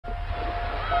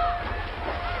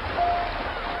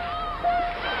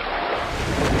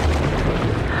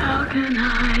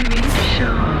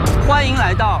欢迎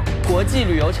来到国际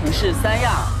旅游城市三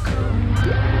亚。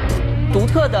独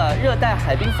特的热带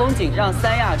海滨风景让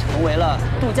三亚成为了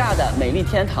度假的美丽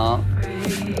天堂。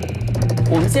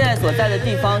我们现在所在的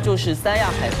地方就是三亚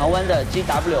海棠湾的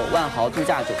GW 万豪度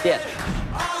假酒店。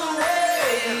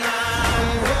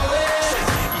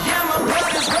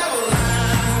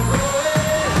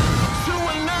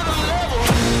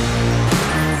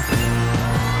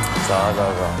咋？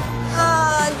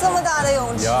啊，这么大的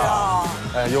泳池哦！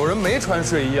哎，有人没穿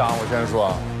睡衣啊！我先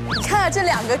说。你看看这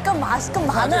两个干嘛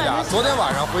呢？这俩昨天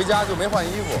晚上回家就没换衣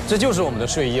服，这就是我们的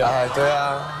睡衣啊！哎，对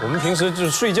啊，我们平时就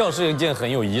是睡觉是一件很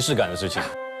有仪式感的事情。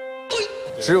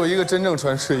只有一个真正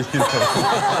穿睡衣的。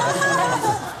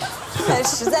很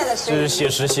实在的睡衣。这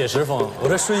是写实风。我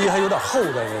这睡衣还有点厚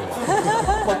的这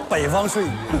个，北方睡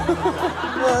衣。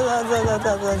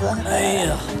哎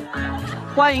呀！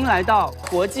欢迎来到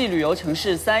国际旅游城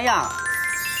市三亚。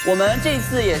我们这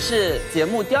次也是节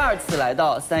目第2次来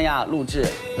到三亚录制，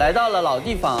来到了老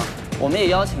地方，我们也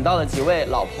邀请到了几位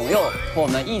老朋友和我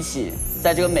们一起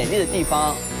在这个美丽的地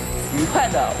方愉快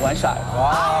的玩耍。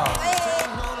哇！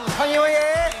欢迎欢迎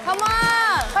 ，Come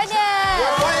on， 快点！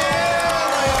欢迎！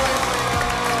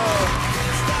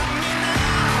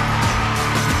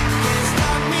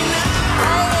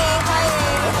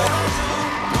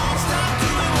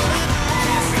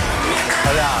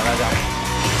大家。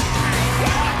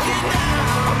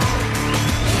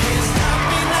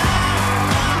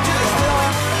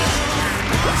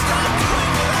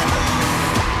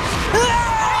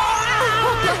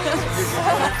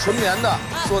纯棉的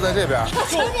坐在这边，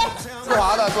丝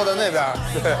滑的坐在那边。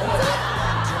对。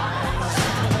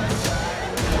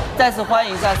再次欢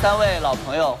迎一下3位老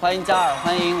朋友，欢迎嘉尔，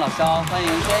欢迎老肖，欢迎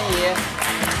轩怡。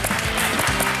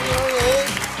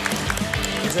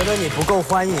我觉得你不够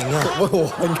欢迎啊！我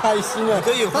很开心啊！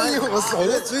可以欢迎，我手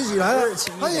就举起来了，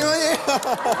欢迎欢迎！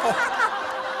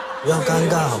不要尴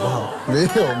尬好不好？没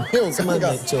有这么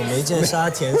久没见沙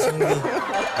田兄弟。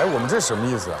哎，我们这什么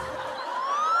意思啊？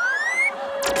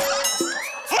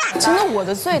真的我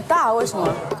的最大，为什么？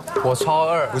我超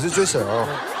2，我是最小。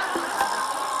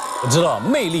我知道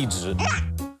魅力值。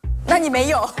那你没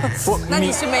有？不，那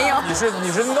你是没有。你是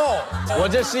no， 我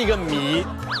这是一个谜。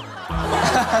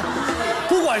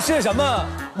不管是什么，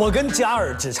我跟嘉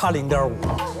尔只差0.5。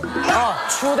啊，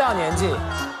出掉年纪。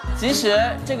其实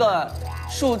这个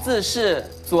数字是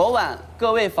昨晚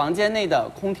各位房间内的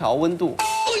空调温度。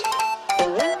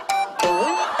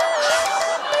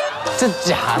这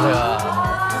假的？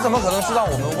你怎么可能知道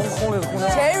我们温空里的空调？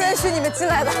谁允许你们进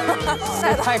来的？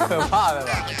太可怕了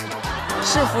吧！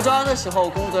试服装的时候，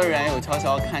工作人员有悄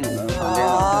悄看你们房间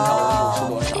的空调温度是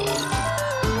多少。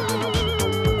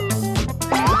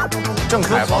郑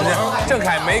恺房间，郑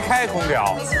恺没开空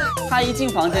调，他一进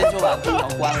房间就把空调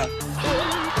关了。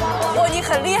哇，你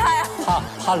很厉害啊！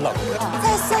怕冷。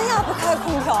在三亚不开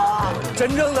空调啊？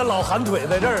真正的老寒腿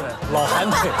在这儿呢，老寒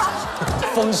腿。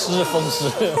风湿。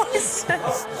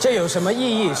这有什么意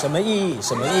义？什么意义？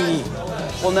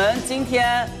我们今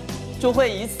天就会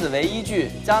以此为依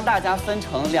据，将大家分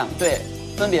成2队，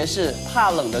分别是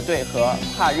怕冷的队和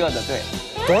怕热的队。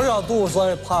多少度算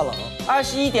是怕冷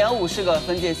？21.5是个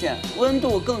分界线，温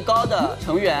度更高的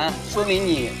成员说明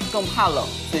你更怕冷，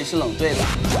所以是冷队的。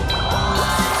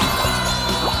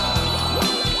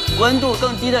温度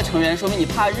更低的成员说明你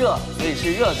怕热，所以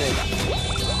是热队的。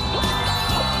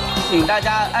请大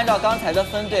家按照刚才的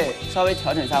分队稍微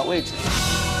调整一下位置。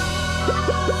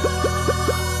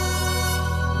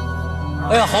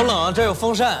哎呀，好冷啊！这有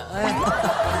风扇，哎，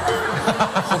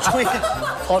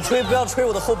好吹，不要吹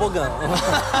我的后脖梗。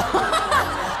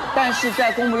但是在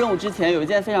公布任务之前，有一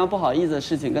件非常不好意思的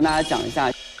事情跟大家讲一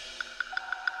下。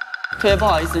特别不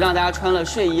好意思让大家穿了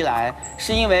睡衣来，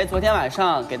是因为昨天晚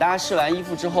上给大家试完衣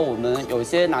服之后，我们有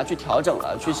些拿去调整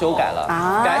了，去修改了。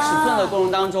改尺寸的过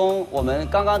程当中，我们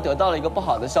刚刚得到了一个不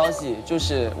好的消息，就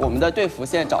是我们的队服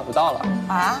现在找不到了。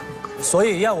啊？所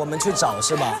以要我们去找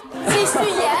是吧？继续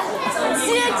演，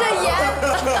接着演。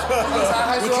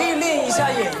你可以练一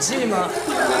下演技吗？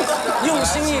用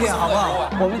心一点好不好？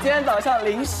我们今天早上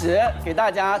临时给大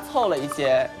家凑了一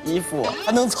些衣服，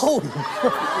还能凑？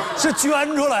是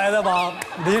捐出来的吗？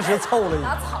临时凑了一个。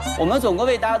我们总共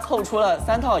为大家凑出了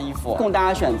3套衣服，供大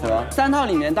家选择。3套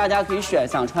里面大家可以选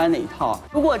想穿哪一套。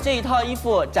如果这一套衣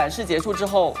服展示结束之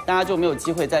后，大家就没有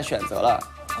机会再选择了。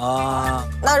啊，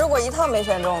那如果1套没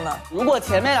选中呢？如果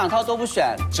前面2套都不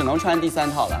选，只能穿第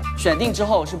3套了。选定之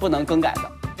后是不能更改的，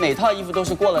每套衣服都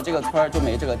是过了这个村就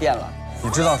没这个店了。你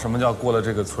知道什么叫过了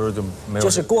这个村就没有？就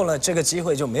是过了这个机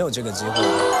会就没有这个机会。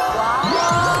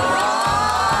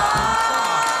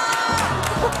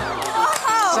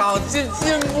小进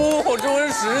步，我终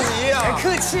于10级啊！别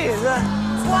客气，这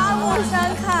刮目相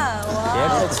看，别哇！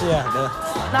客气啊，哥。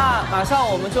那马上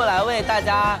我们就来为大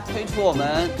家推出我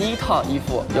们第一套衣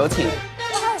服，有请。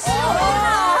还有秀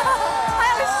啊！还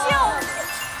有秀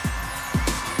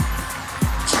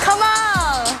 ！Come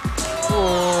on！ 哦，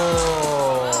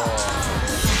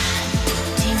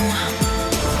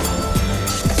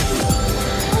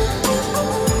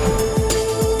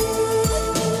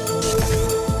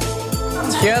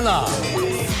天哪，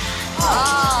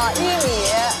啊，1米。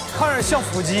看着像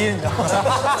腹肌，你知道吗？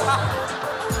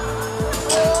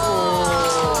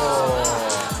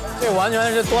这完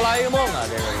全是哆啦 A 梦啊！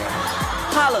这个是。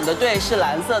怕冷的队是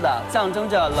蓝色的，象征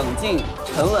着冷静、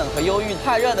沉稳和忧郁；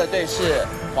怕热的队是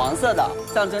黄色的，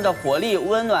象征着活力、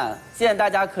温暖。现在大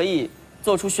家可以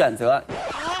做出选择。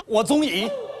我中意，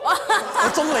我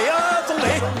中雷啊，中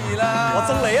雷，你了，我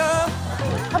中雷啊！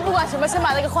他不管什么，先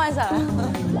把那个换下来。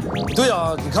对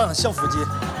啊，你看像腹肌，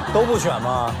都不选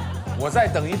吗？我再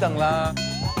等一等啦。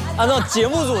按照节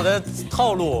目组的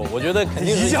套路，我觉得肯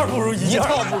定是一件不如一件，一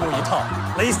套不如一套。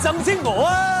你相信我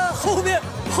啊，后面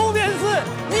是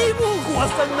一步过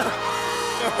身呐。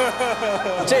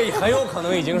这很有可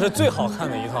能已经是最好看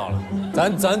的一套了。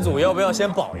咱组要不要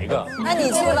先保一个？那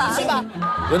你去吧，去吧。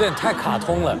有点太卡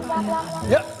通了。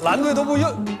呀，蓝队都不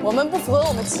用。我们不符合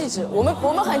我们气质，我们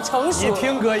很成熟。你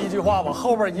听哥一句话吧，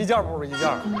后边一件不如一件。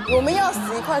我们要死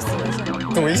一块死为什么？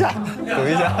赌一下，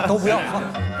都不要放。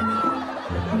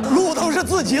路都是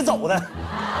自己走的。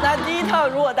那第一套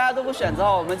如果大家都不选择，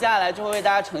我们接下来就会为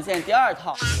大家呈现第二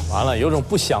套。完了，有种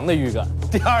不祥的预感。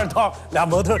第二套俩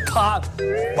模特咔，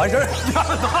完事儿。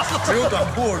只有短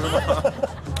裤是吗？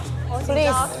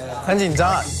 Please， 很紧张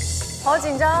啊。好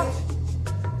紧张。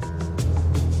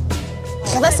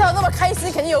他笑那么开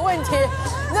心，肯定有问题。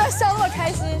你那笑那么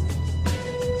开心。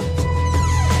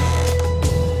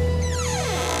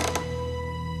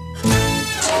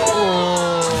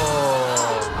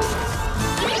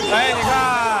哎，你看，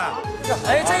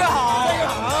哎，这个好，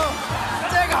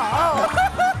这个好。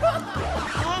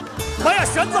哎呀，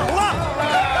选走了，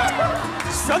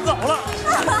选走了。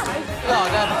这好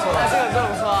像不错，这个真不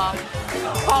错啊。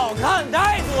好看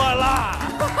太多了，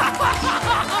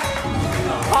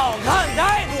好看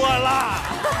太多了，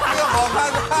这个好看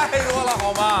太多了，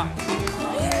好吗？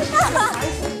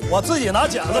我自己拿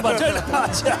剪子把这俩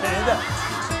剪人家，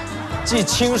既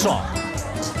清爽，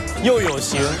又有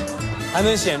型，还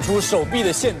能显出手臂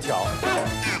的线条。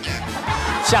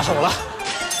下手了，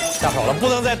不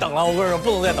能再等了！我跟你说，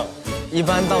不能再等。一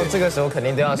般到这个时候肯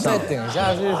定都要上。再等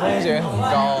下去风险很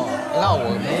高，那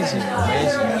我没行。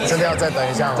真的要再等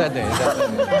一下吗？再等一下。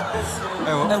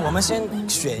哎，我们先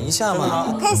选一下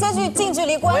嘛。可以先去近距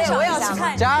离观赏一下。我也要去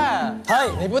看。佳儿，嗨，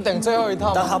你不等最后一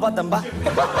套吗？好吧，等吧。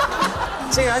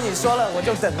既然你说了，我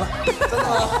就等了。真的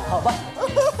吗？好吧。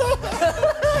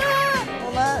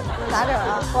我们哪点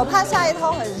啊？我怕下一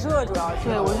套很热，主要是。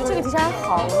对，我觉得这个题材还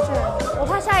好，我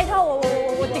怕下一套我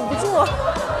顶不住。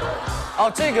哦，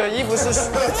这个衣服是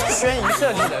宣仪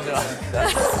设计的是吧？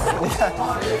你看，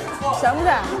选不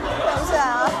选？选不选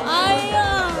啊？哎呀，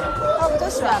那我们就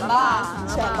选吧，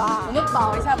选吧。我们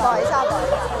保一下。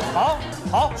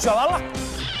好，选完了。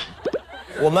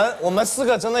我们4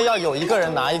个真的要有一个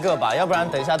人拿一个吧，要不然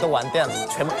等一下都完蛋了，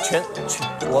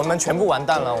我们全部完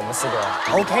蛋了，我们4个。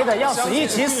OK 的，要死一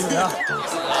起死啊！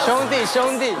兄弟。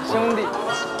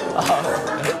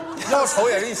要丑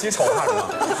也是一起丑，看着吗？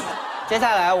接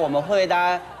下来我们会为大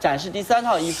家展示第3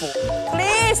套衣服。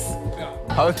Please。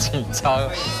好紧张，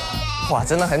哇，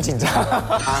真的很紧张。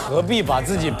何必把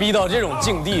自己逼到这种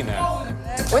境地呢？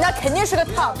我那肯定是个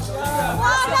top。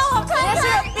哇，让我看看。是个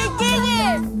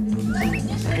bikini。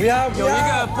不要有一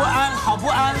个不安，好不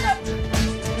安。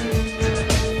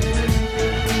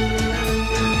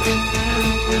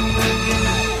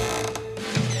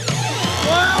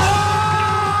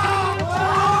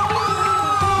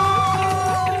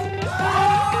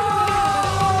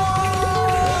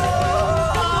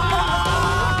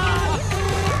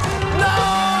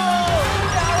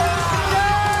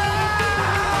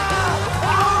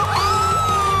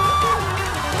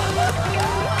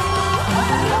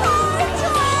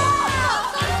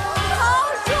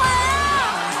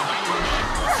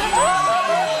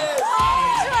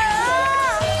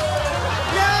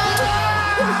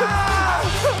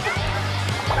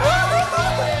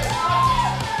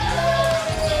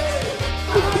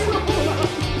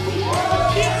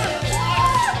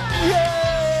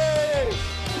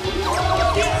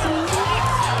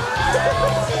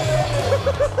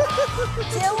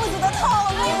节目组的套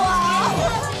路啊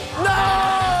 ！No，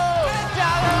 假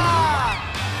的啦！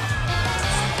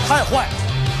太坏，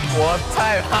我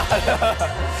太怕了。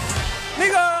那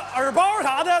个耳包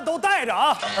啥的都带着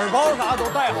啊，耳包啥都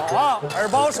戴好啊，耳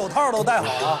包手套都戴好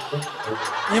啊。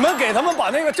你们给他们把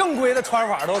那个正规的穿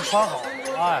法都穿好。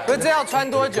哎，不是这要穿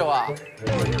多久啊？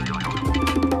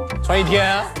穿1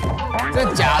天。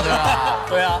真假的啊？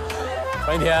对啊，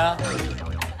穿1天。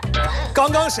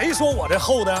刚刚谁说我这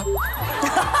厚的？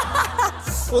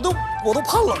我都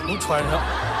怕冷穿上。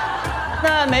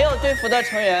那没有队服的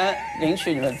成员领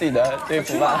取你们自己的队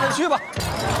服吧。去吧，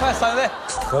快3位。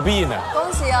何必呢？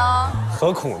恭喜哦！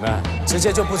何苦呢？直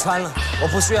接就不穿了，我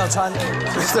不需要穿。为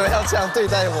什么要这样对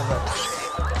待我们？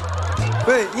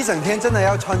不是一整天真的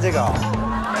要穿这个啊？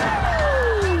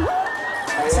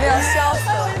是要笑死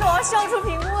了，我要笑出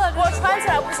屏幕了。我穿起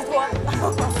来不是脱。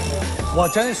我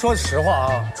真说实话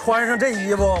啊，穿上这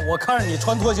衣服，我看着你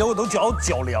穿拖鞋，我都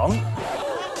脚凉。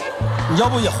你要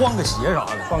不也换个鞋啥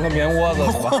的，换个棉窝子，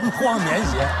换个棉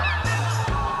鞋。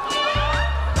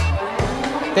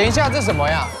等一下，这什么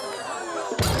呀？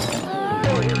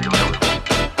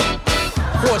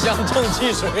藿香正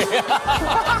气水。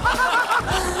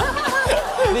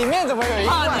里面怎么有一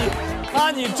罐？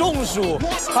怕你中暑，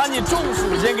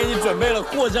先给你准备了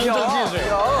藿香正气水。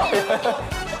有。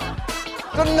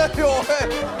真的有哎，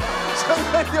真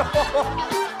的有。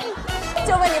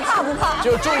就问你怕不怕？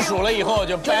就中暑了以后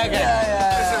就掰开。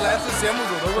这是来自节目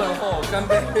组的问候，干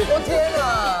杯！我天哪！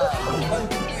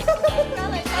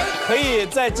可以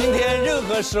在今天任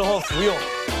何时候服用。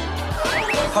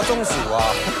他中暑啊！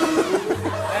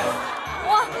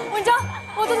哇，你知道，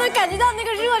我都能感觉到那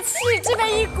个热气这边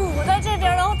一股在这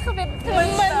边，然后特别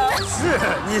闷。是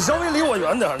你稍微离我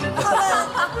远点。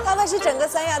他们是整个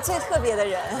三亚最特别的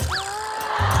人。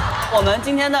我们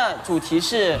今天的主题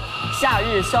是夏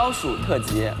日消暑特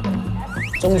辑。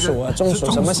中暑啊，中暑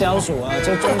什么消暑啊？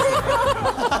就中暑。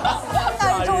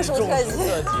夏日中暑特辑。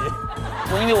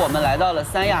因为我们来到了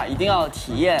三亚，一定要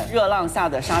体验热浪下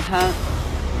的沙滩、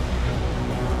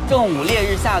正午烈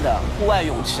日下的户外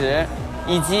泳池，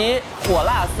以及火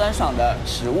辣酸爽的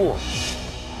食物。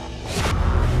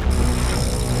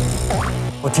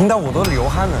我听到我都流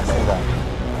汗了，现在。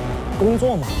工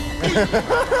作嘛。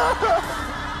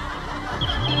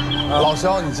老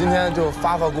肖，你今天就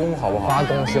发功好不好？发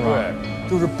功是吗？对，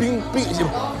就是冰，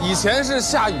以前是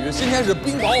下雨，今天是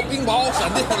冰雹，闪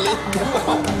电雷。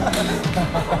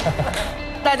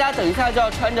大家等一下就要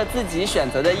穿着自己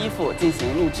选择的衣服进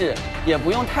行录制，也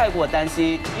不用太过担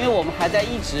心，因为我们还在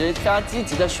一直非常积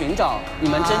极的寻找你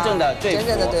们真正的队服。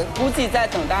估计在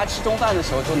等大家吃中饭的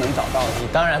时候就能找到了。你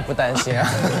当然不担心啊。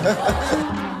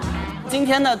今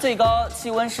天的最高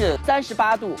气温是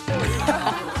38度。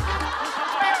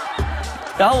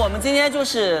然后我们今天就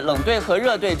是冷队和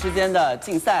热队之间的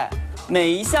竞赛，每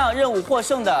一项任务获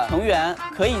胜的成员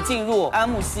可以进入安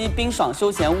慕希冰爽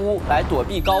休闲屋来躲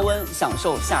避高温，享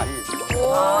受夏日。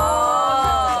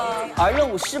而任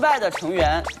务失败的成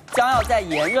员将要在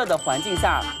炎热的环境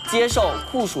下接受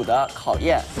酷暑的考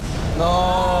验。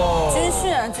军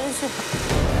训。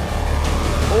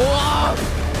哇，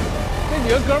这几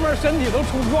个哥们儿身体都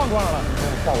出状况了，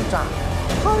爆炸。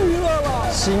太热了，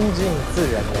心静自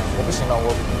然凉。我不行了，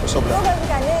我受不了。我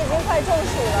感觉已经快中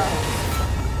暑了。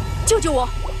救救我！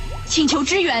请求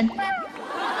支援。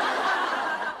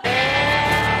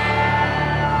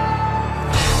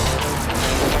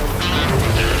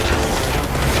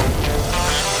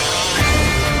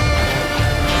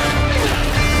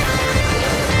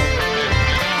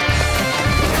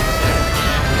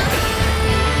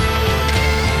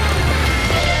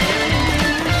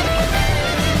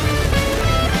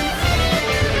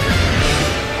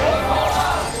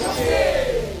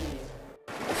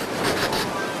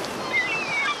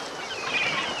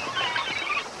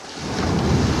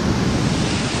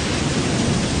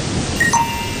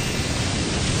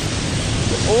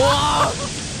哇，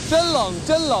真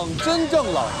冷，真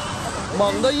正冷，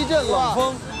猛的一阵冷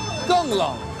风，更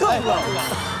冷。这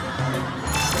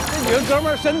几个哥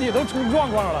们儿身体都出状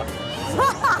况了。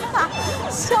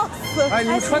笑死了！哎，你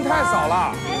们穿太少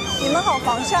了，你们好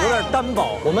防晒，有点单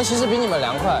薄。我们其实比你们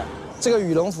凉快。这个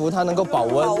羽绒服它能够保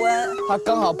温，它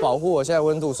刚好保护我现在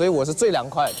温度，所以我是最凉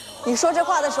快的。你说这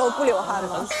话的时候不流汗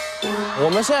吗？我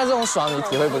们现在这种爽你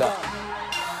体会不了。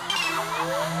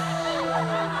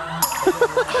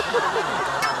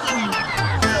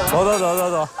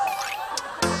走。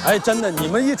哎，真的，你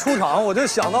们一出场我就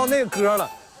想到那个歌了，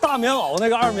大棉袄那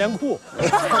个二棉裤，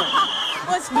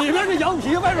里面是羊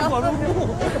皮，外面裹着布。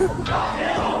大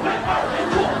棉袄外二棉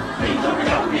裤，里头是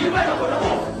羊皮，外头裹着布，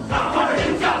哪怕是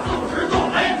零下40度。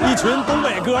一群东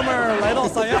北哥们儿来到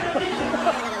三亚。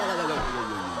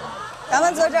咱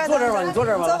们坐这儿，坐这儿吧，你坐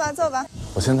这儿吧。坐吧。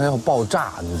我现在要爆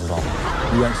炸，你知道吗？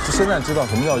现在知道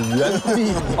什么叫原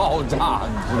地爆炸，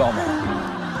你知道吗？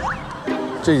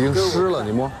这已经湿了，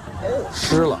你摸，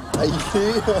湿了。哎呀，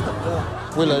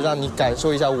为了让你感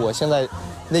受一下我现在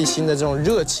内心的这种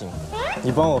热情，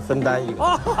你帮我分担一个。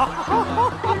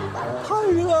太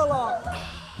热了。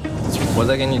我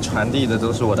在给你传递的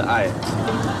都是我的爱。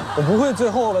我不会最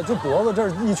后了，就脖子这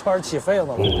儿一圈起痱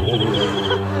子了。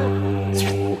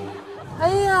哎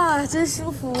呀，真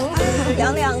舒服，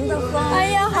凉凉的风。哎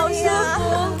呀，好舒服。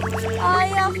哎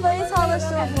呀，非常的舒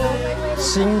服。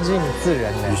心静自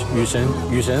然凉。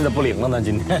雨神的不灵了呢，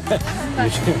今天。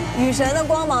雨神的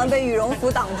光芒被羽绒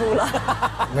服挡住了。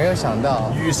没有想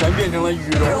到，雨神变成了羽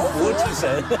绒服之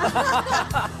神。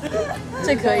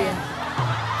这可以。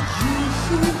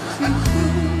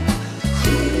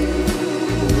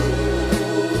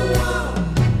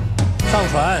上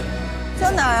船。坐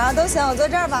哪儿啊？都行，我坐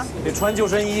这儿吧。得穿救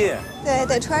生衣。对，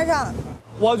得穿上。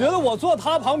我觉得我坐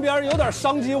他旁边有点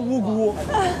伤及无辜。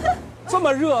这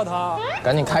么热他。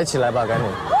赶紧开起来吧，赶紧。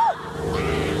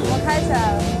我开起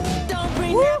来了。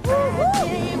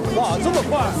哇，这么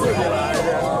快！自己来。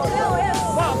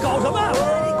哇，搞什么？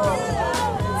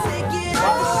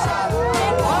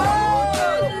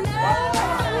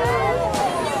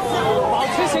保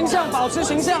持形象，保持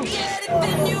形象。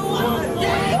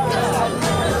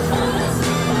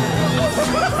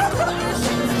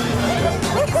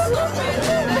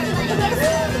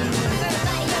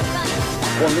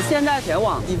我们现在前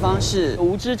往的地方是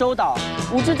蜈支洲岛。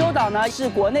蜈支洲岛呢是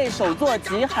国内首座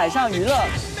集海上娱乐、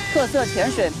特色潜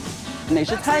水、美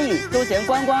食餐饮、休闲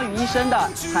观光于一身的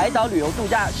海岛旅游度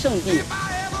假胜地。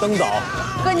登岛。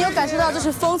哥，你有感受到就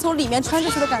是风从里面穿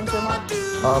进去的感觉吗？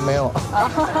没有。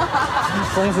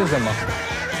风是什么？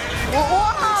哇！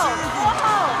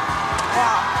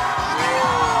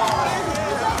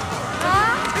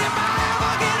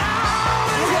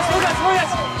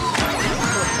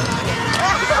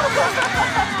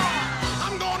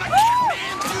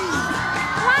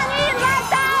欢迎来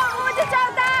到蜈支洲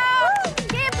岛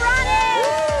 ，Keep running！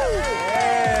 哎，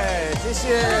谢谢。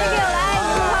给我来一个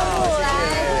泡沫，来。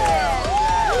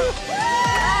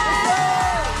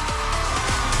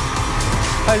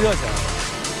太热情了。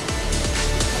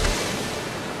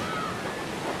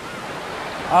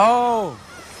哦，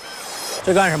这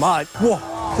干什么？哇，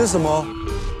这是什么？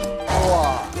哇，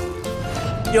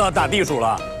又要打地鼠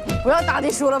了。不要打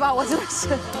地鼠了吧，我真的是。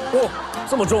哦，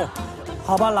这么重。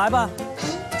好吧，来吧，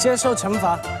接受惩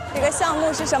罚。这个项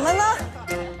目是什么呢？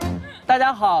大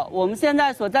家好，我们现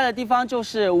在所在的地方就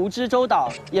是蜈支洲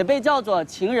岛，也被叫做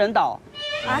情人岛。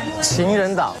情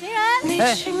人岛。情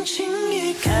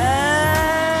人。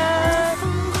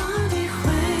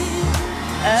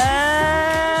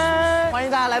欢迎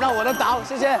大家来到我的岛，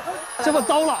谢谢。这么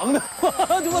刀郎的，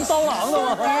这么刀郎的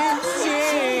吗？情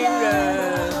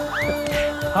人。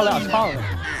他俩唱的。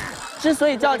之所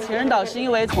以叫情人岛，是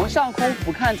因为从上空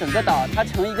俯瞰整个岛，它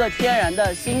呈一个天然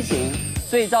的心形，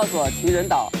所以叫做情人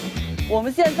岛。我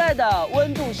们现在的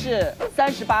温度是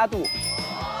38度。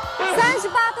38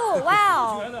度，哇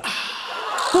哦！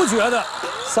不觉得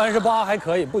，38还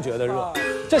可以，不觉得热。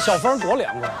这小风多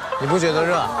凉快。你不觉得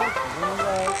热？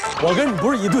我跟你不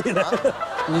是一队的，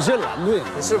你是蓝队，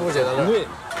你是不觉得热？对。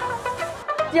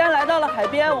既然来到了海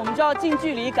边，我们就要近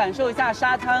距离感受一下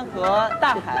沙滩和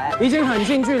大海。已经很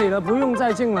近距离了，不用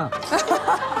再近了。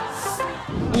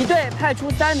一队派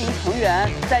出3名成员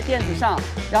在垫子上，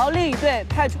然后另一队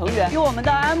派成员用我们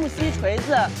的MC 锤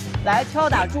子来敲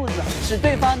打柱子，使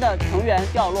对方的成员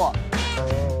掉落。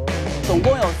总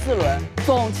共有4轮，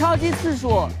总敲击次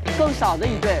数更少的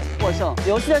一队获胜。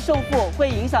游戏的胜负会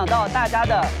影响到大家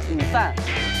的午饭。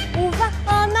午饭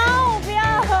啊 ，no， 不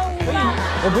要午饭。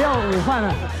我不要午饭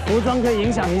了，服装可以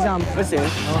影响一下吗？不行。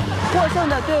获胜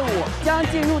的队伍将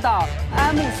进入到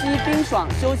MC 冰爽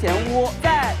休闲屋，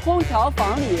在空调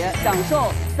房里享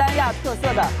受3亚特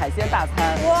色的海鲜大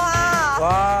餐。哇！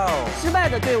哇哦！失败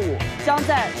的队伍将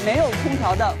在没有空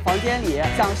调的房间里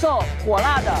享受火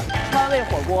辣的川味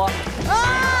火锅。啊！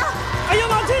哎呀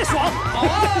妈，这爽！好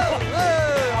啊，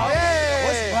好耶！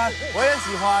我喜欢，我也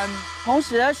喜欢。同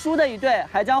时，输的一队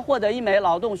还将获得1枚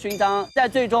劳动勋章，在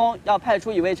最终要派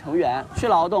出1位成员去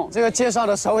劳动。这个介绍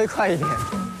的稍微快一点，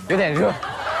有点热。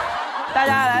大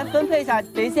家来分配一下，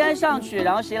谁先上去，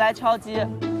然后谁来敲击。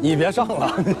你别上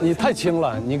了，你太轻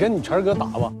了，你跟你晨哥打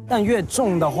吧。但越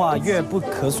重的话越不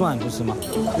可算，不是吗？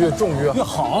越重越好，越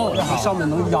好，越好，上面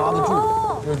能压得住，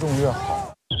越重越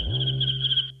好。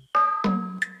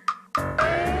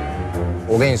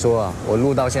我跟你说啊，我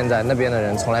录到现在，那边的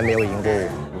人从来没有赢过我。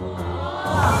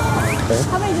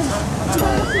他们已经这个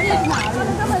世界是哪里？他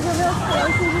根本就没有看游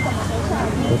戏是怎么回事？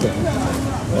我懂，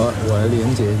我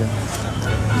连接一下。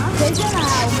啊，谁先来啊？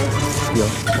有，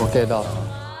我 get 到了。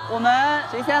我们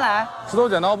谁先来？石头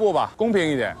剪刀布吧，公平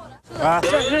一点。啊，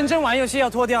这认真玩游戏要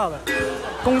脱掉的。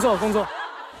工作。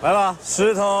来吧，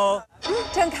石头。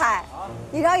郑恺，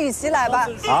你让雨琦来吧。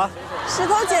啊？石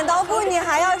头剪刀布，你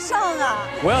还要上啊？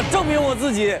我要证明我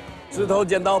自己。石头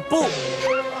剪刀布。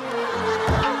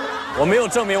我没有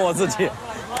证明我自己。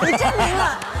你证明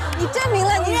了，你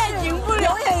永远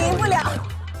赢不了。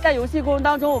在游戏过程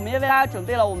当中，我们也为大家准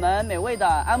备了我们美味的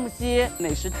安慕希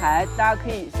美食台，大家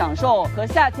可以享受和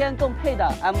夏天更配的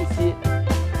安慕希。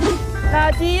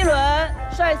那第一轮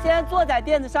率先坐在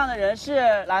垫子上的人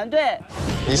是蓝队，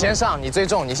你先上，你最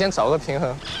重，你先找个平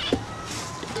衡。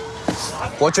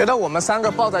我觉得我们3个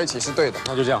抱在一起是对的。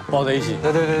那就这样抱在一起。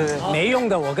对，没用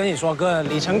的，我跟你说，哥，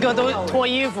李晨哥都脱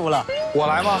衣服了。我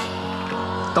来吗？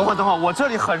等会儿，我这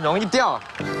里很容易掉，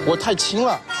我太轻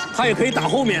了。他也可以打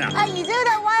后面啊。哎，已经有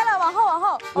点歪了，往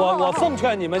后。我奉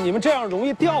劝你们这样容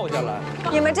易掉下来。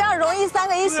你们这样容易3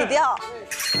个一起掉。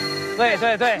对，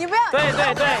你不要。对，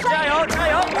加油！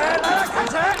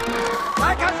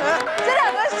来，开始。这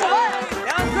2个什么？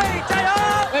两队加油！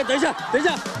哎，等一下，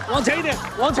往前一点，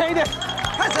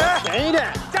开始，前一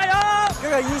点，加油！这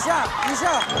个一下。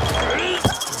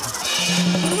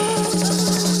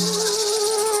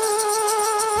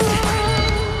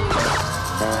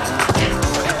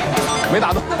没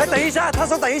打动。哎，等一下，他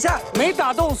说等一下，没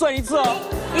打动算1次哦。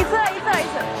一次，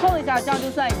碰一下，这样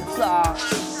就算1次啊。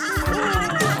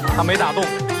他没打动。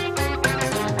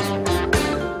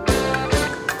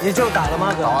你就打了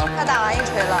吗，哥？他打完一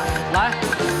锤了。來，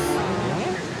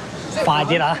快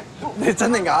啲啦！你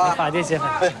真定假啊？快啲先，呢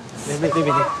邊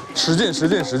啲。使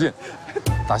勁，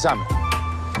打下面。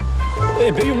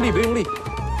哎，别用力。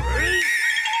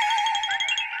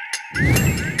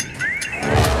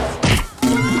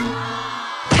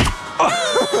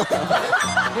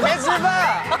你没吃饭？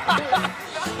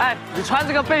哎，你穿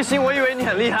这个背心，我以为你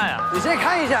很厉害啊。你先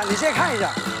看一下。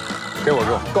给我，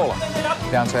够了。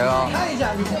2锤了。看一下。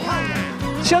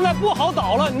现在不好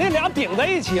倒了，你那俩顶在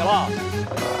一起了。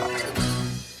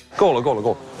够了。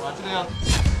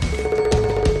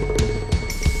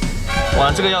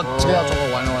哇，这个要怎么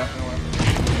玩了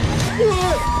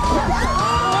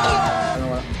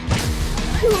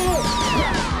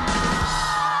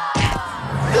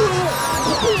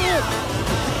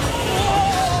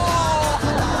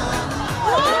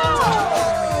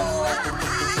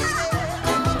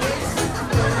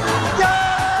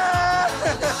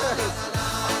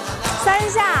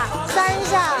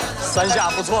？3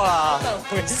下不错了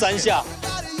，3下。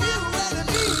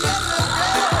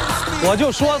我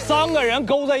就说3个人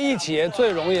勾在一起最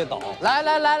容易倒。来，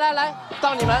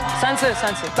到你们3次，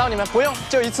到你们不用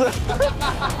就1次。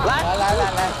来，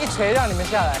一锤让你们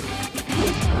下来。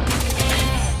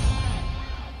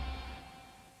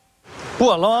不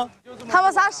稳了吗？他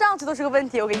们仨上去都是个问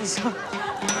题，我跟你说。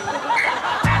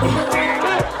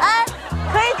哎，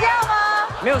可以这样吗？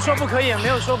没有说不可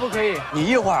以。你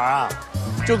一会儿啊，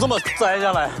就这么栽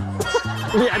下来，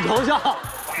脸朝下，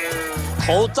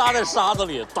头扎在沙子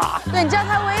里打。对，你这样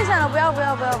太危险了，不要。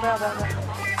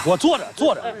我坐着。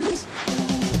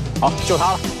好，就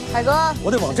他了。海哥，我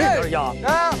得往这边压。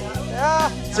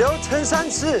只要撑3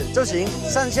次就行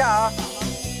，3下啊。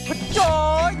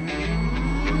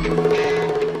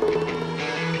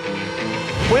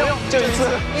不用就1次，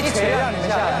一锤让你们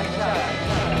下来。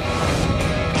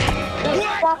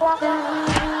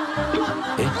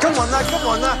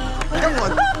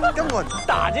更稳，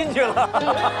打进去了。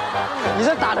你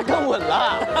这打得更稳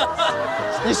了。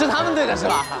你是他们队的是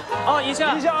吧？哦，一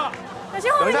下。小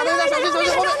心后面，等一下，小心后面。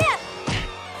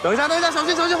等一下，小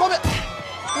心后面。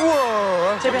哇，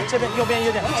这边，右边，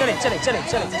这里。这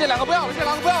2个不要了，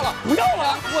过来，不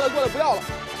要了。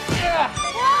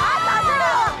哇，打这了！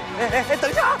哎，等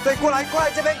一下，对，过来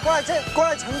这边，过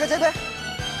来陈哥这边。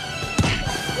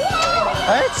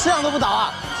哎，这样都不倒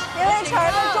啊？因为晨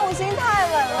儿的重心太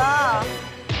稳了。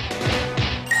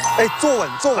哎，坐稳。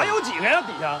还有几个呀？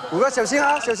底下5个，小心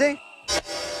啊，小心。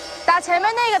打前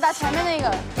面那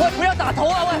个。喂，不要打头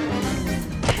啊，喂。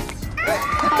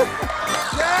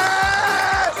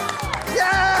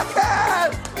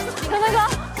陈哥，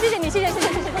谢谢你。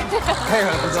配合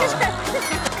不错。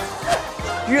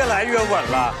越来越稳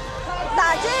了。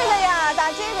打这个呀。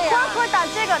快打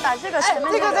这个，前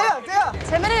面这样。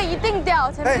前面那个一定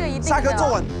掉，沙哥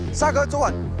坐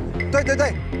稳。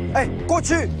对。哎，过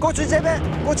去这边，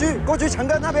过去陈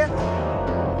哥那边。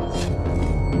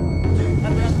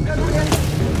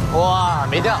哇，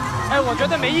没掉。哎，我觉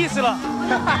得没意思了。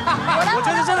我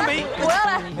觉得真的没。我要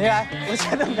来。你来，我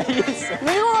觉得没意思。你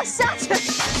给我下去。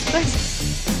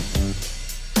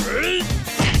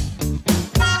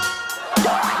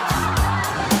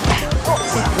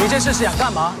你这是想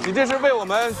干嘛？你这是为我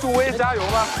们助威加油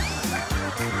吗？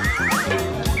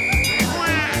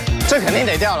这肯定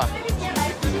得掉了。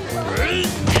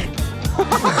怎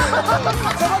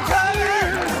么可能？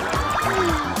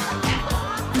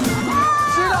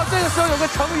知道这个时候有个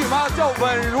成语吗？叫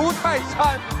稳如泰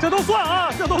山。这都算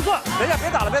啊，这都算。等一下，别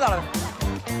打了，别打了。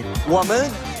我们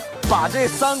把这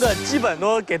3个基本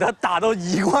都给他打到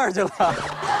一块儿去了。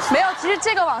没有，其实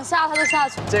这个往下它就下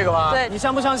去。这个吗？对，你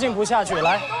相不相信不下去？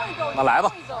来，那来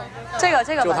吧。这个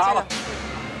就他吧，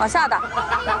往下打。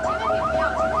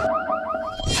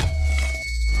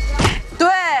对，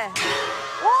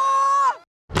哇，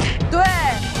对，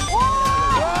哇，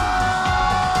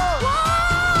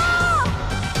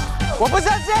我不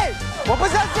相信，我不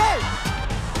相信！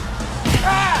啊！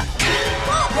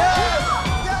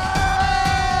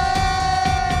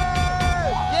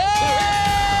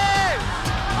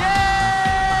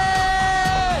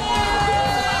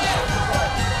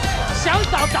想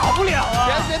打打不了啊！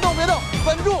别动，别动，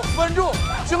稳住，稳住，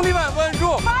兄弟们稳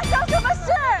住！发生什么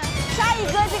事？沙溢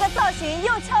哥这个造型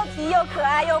又俏皮又可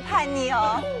爱又叛逆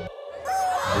哦。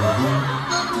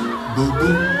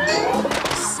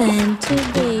Santa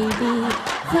baby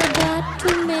forgot to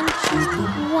mention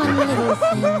one little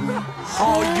thing.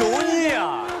 好油腻啊！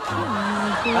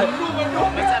哎，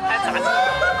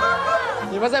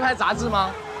你们在拍杂志吗？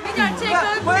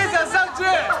我也想上去。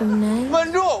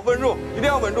稳住，稳住，一定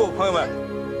要稳住，朋友们。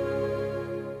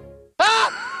啊！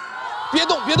别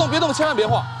动，别动，别动，千万别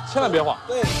晃，千万别晃。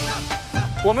对。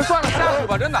我们算了，下去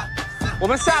吧，真的。我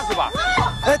们下去吧。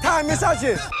哎，他还没下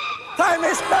去，他还没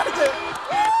下去。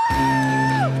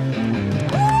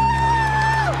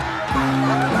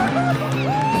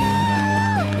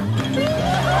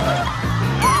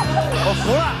我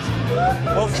服了，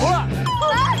我服了。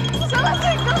来，什么这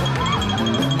个？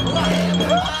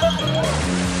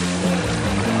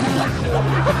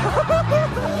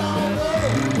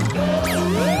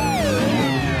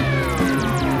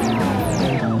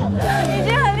已经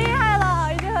很厉害了，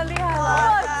已经很厉害了。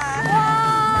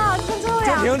哇，真这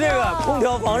样！就凭这个空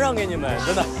调房让给你们，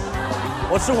真的。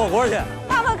我吃火锅去。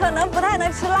他们可能不太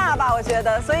能吃辣吧，我觉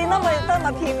得，所以那么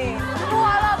拼命。不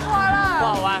玩了，不玩了。不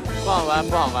好玩，不好玩，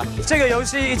不好玩。这个游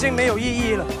戏已经没有意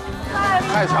义了。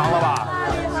太强了吧！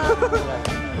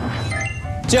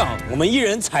这样，我们1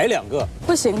人踩2个。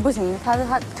不行不行，他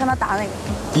看他打那个。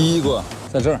第一个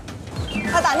在这儿。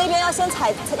他打那边要先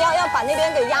踩，要把那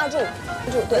边给压住，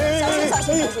对，小心小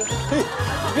心小心。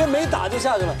你别没打就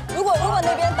下去了。如果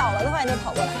那边倒了的话，你就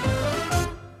跑过来。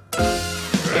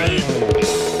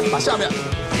打下面。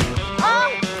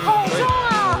啊，好重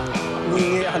啊！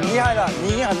你很厉害的，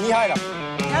你已经很厉害了。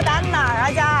你要打哪儿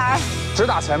啊，嘉儿？只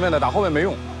打前面的，打后面没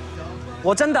用。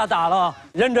我真的打了，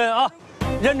认真啊，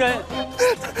认真。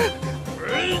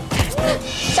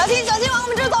小心小心，往我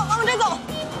们这儿走，往我们这儿走。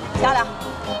漂亮。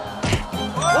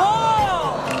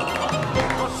哦！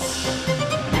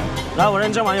来，我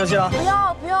认真玩游戏了。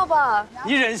不要吧！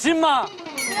你忍心吗？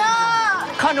不要！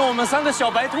看着我们3个小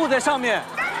白兔在上面。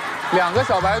 2个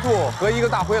小白兔和1个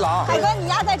大灰狼。海哥，你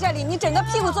压在这里，你整个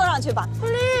屁股坐上去吧。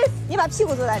Please， 你把屁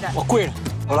股坐在这儿。我跪着，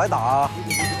我来打啊！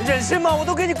你忍心吗？我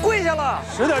都给你跪下了。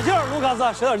使点劲儿，卢卡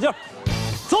斯，使点劲儿。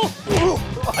走！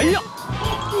哎呀！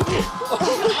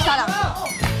漂亮，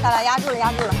漂亮，压住了，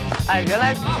压住了。哎，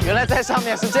原来在上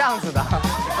面是这样子的。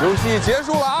游戏结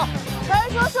束了啊！晨儿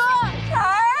叔叔，晨儿，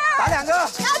打2个，压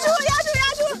住，压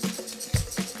住。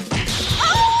啊！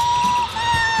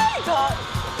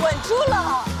稳住了。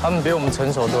他们比我们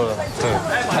成熟多了，对，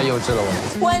太幼稚了我们。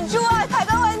稳住啊，凯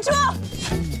哥，稳住！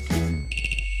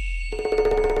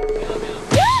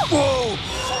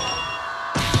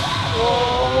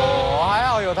哦，还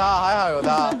好有他，还好有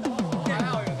他。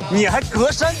你还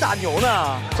隔山打牛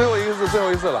呢？最后一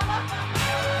次了。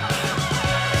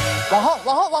往后，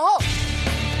往后，往后。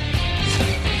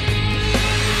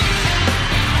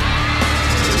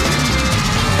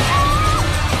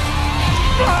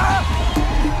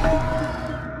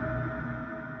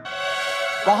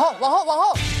往后，往后，往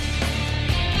后。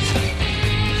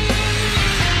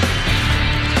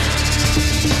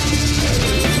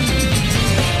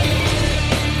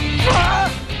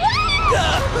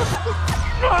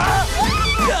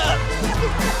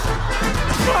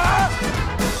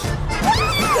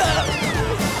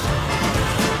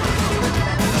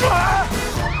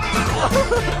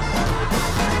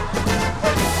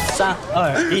3、2、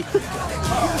1。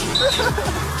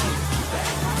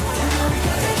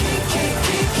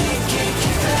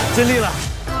尽力了，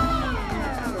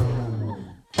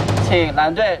请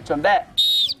蓝队准备。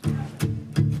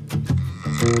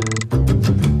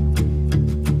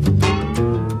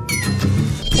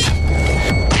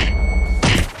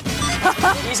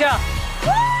你下。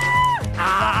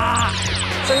啊！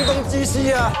声东击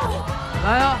西啊！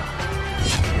来啊！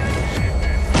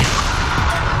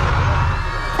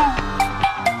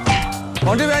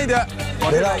往这边一点，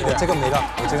没了，这个没了，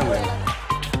我这个没了。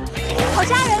好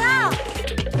吓人啊！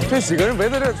这几个人围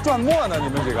在这转磨呢，你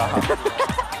们几个。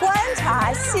观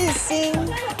察细心。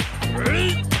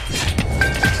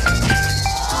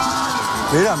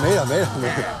没了。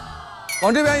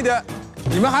往这边一点，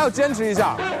你们还要坚持一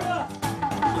下。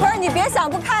不是你别想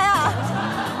不开啊！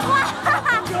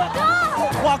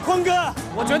哇，坤哥，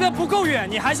我觉得不够远，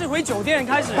你还是回酒店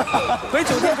开始，回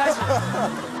酒店开始。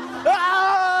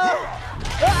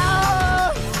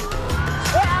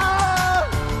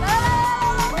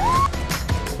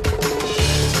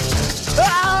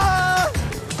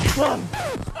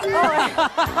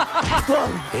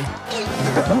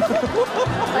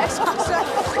来上身，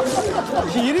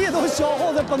体力都消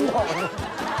耗在奔跑上。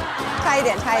差一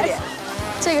点。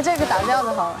这个打掉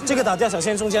的好了。这个打掉，小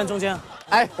仙中间。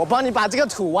哎，我帮你把这个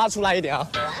土挖出来一点啊。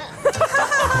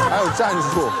还有战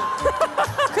术。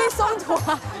可以松土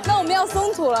啊，那我们要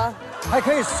松土了。还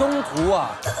可以松土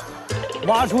啊，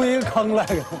挖出一个坑来。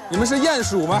你们是鼹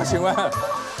鼠吗？请问？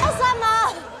要算吗？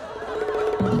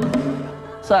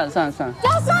算。要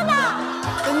算的。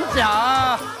真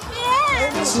假？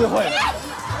智慧。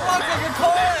挖这个坑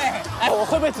哎，我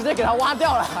会不会直接给它挖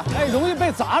掉了？哎，容易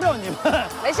被砸着你们。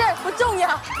没事，不重要。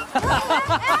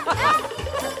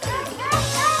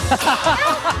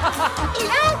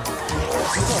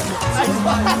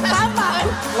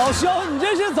老肖，你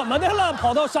这是怎么的了？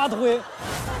跑到沙堆。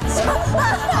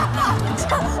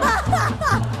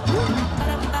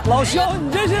老肖，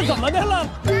你这是怎么的了？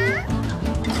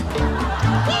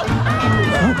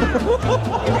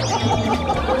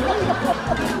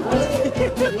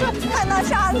看到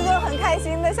沙子就很开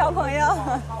心的小朋友。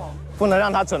不能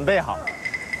让他准备好，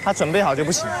他准备好就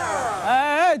不行。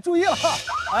哎，注意了！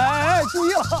哎，注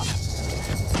意了！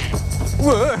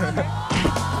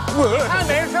他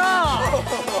没事，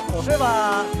是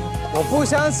吧？我不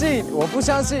相信。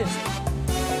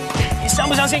你相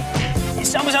不相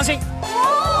信？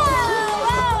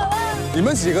你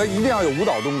们几个一定要有舞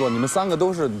蹈动作，你们3个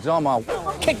都是，你知道吗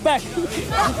 ？Kick back。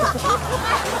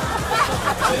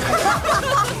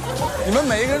你们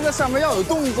每一个人在上面要有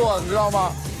动作，你知道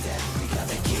吗？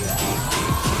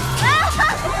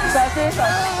小心！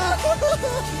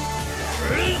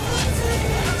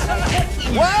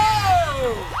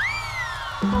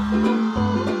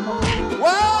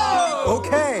哇哦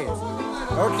OK，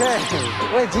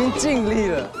我已经尽力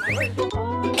了。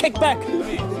Kick back。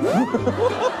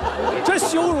这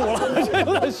羞辱了，这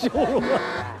有点羞辱了。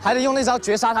还得用那招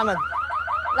绝杀他们。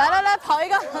来，跑一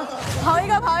个。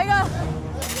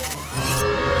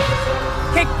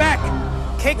Kick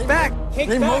back。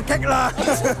你唔好 kick 啦！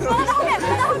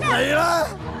嚟啦！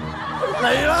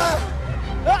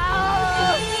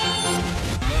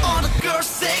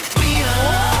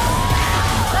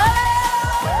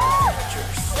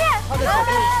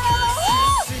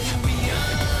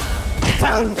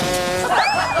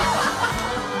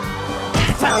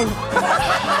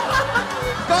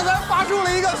刚才发出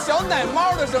了一个小奶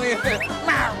猫的声音。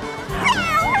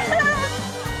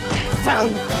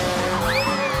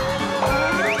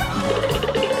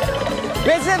没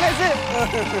事，孩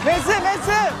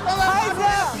子，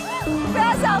不要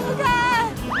想不开。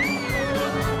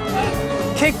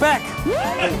Kick back。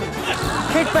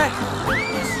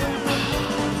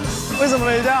为什么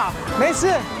没掉？没事。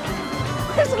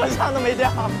为什么唱都没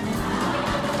掉？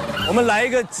我们来一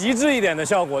个极致一点的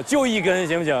效果，就1根，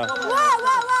行不行？哇！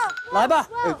来吧。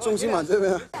哎，重心往这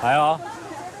边。来啊！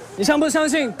你相不相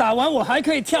信？打完我还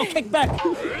可以跳 kick back。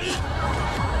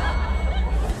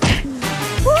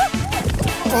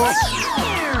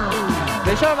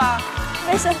没事吧？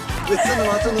没事。真的吗？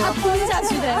他吞下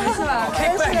去的，没事吧？没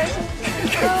事。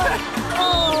哦。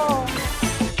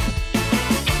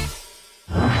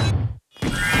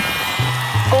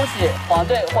恭喜黄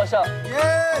队获胜。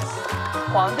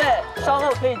黄队稍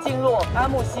后可以进入安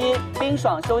慕希冰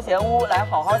爽休闲屋来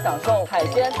好好享受海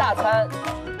鲜大餐。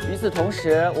与此同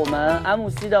时，我们安慕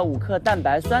希的5克蛋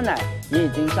白酸奶也已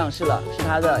经上市了，是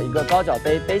它的一个高脚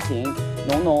杯杯型，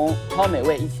浓超美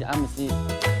味，一起安慕希。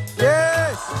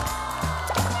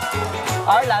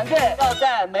而蓝队要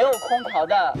在没有空调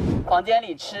的房间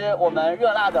里吃我们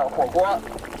热辣的火锅，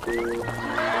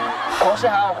同时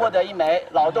还要获得1枚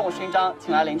劳动勋章，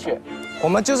请来领取。我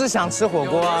们就是想吃火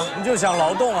锅啊，你就想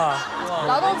劳动啊。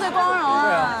劳动最光荣啊。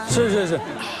对啊，是，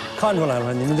看出来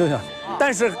了，你们就想。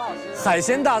但是海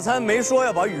鲜大餐没说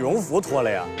要把羽绒服脱了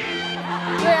呀。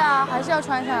对啊，还是要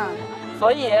穿上。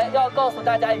所以要告诉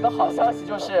大家一个好消息，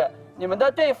就是你们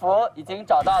的队服已经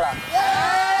找到了，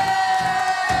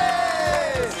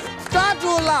抓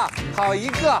住了，好一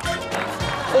个！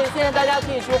所以现在大家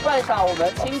可以去换上我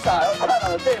们清爽而又漂亮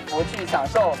的队服，去享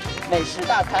受美食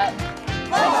大餐。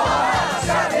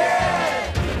夏天。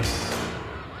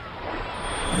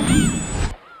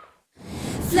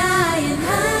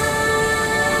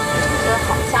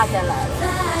 好，夏天来了。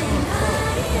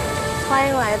欢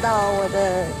迎来到我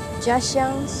的家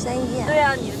乡三亚。对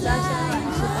啊，你的家乡啊，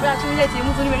我俩终于在节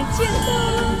目组里面见到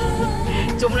了。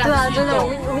就我们俩。对啊，真的，我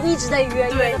们一直在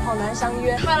约，约的好难相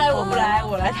约。他来我不来，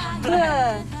我来他不来。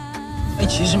对。哎，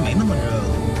其实没那么热。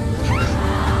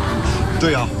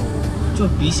对啊，就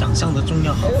比想象的中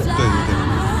要好。对，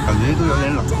感觉都有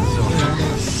点冷，是吧？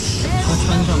他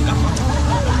穿上感冒。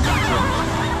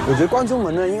 我觉得观众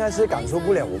们呢，应该是感受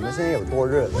不了我们现在有多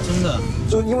热。真的，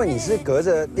就因为你是隔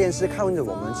着电视看着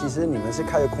我们，其实你们是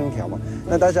开着空调嘛。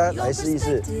那大家来试一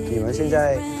试，你们现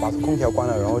在把空调关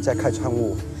了，然后再开窗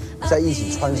户，再一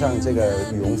起穿上这个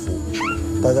羽绒服，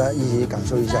大家一起感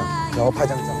受一下，然后拍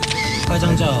张照。拍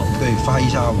张照，对，发一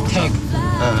下网上。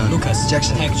Lucas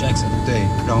Jackson，Tag Jackson， 对，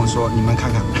然后说你们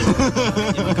看看，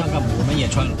你们看看，我们也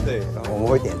穿了。对，然后我们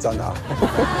会点赞的啊。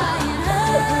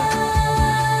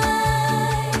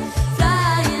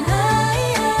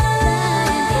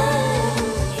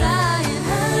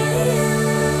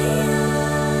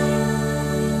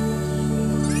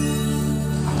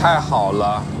太好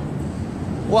了，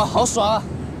哇，好爽啊！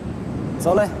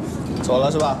走嘞，走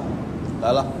了是吧？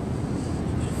来了。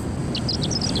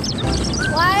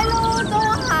喂，路中午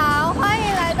好，欢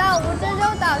迎来到蜈支洲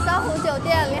岛珊瑚酒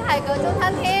店临海阁中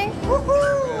餐厅。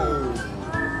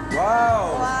哇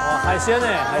哦，海鲜呢？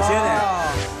海鲜呢？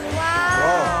哇，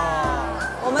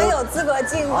我们有资格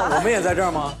进吗？我们也在这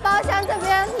儿吗？包厢这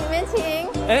边，里面请。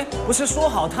哎，不是说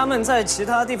好他们在其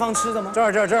他地方吃的吗？这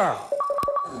儿。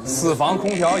 4房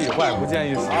空调已坏，不建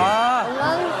议使用。我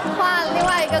们换另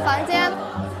外一个房间，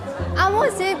阿莫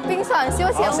西冰爽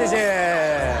休闲屋。谢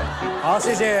谢，好，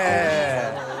谢谢。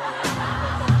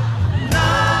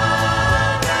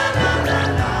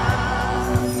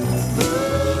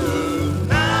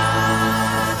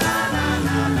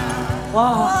哇，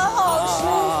好舒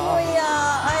服呀！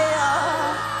哎呀，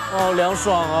好凉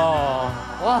爽哦。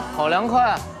哇，好凉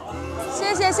快。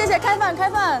谢谢，开饭。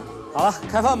好了，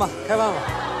开饭吧。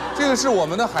这个是我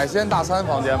们的海鲜大餐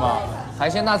房间吗？海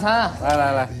鲜大餐啊！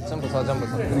来，真不错。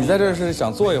你在这是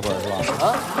想坐一会儿是吧？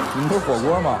啊，你们不是火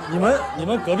锅吗？你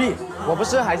们隔壁，我不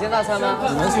是海鲜大餐吗？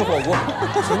你们吃火锅，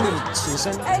请你起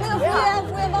身。哎，那个服务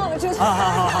员帮我们出去。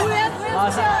好。服务员，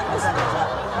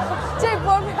这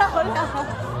波漂亮。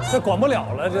这管不了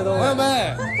了，这都。朋友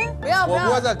们，不要火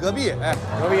锅在隔壁，哎，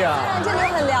隔壁啊。这里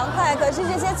很凉快，可是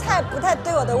这些菜不太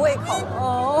对我的胃口。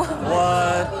哦。我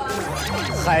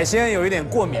海鲜有一点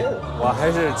过敏，我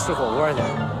还是吃火锅去。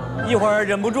一会儿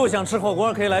忍不住想吃火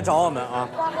锅，可以来找我们啊。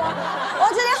哇，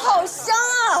这里好香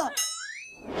啊！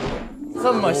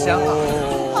这么香啊！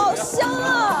好香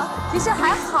啊！其实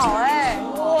还好哎。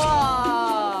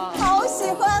哇，好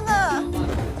喜欢呢，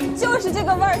就是这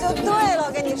个味儿就对了，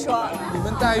我跟你说。你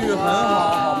们待遇很好，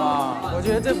好吗？我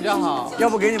觉得这比较好。要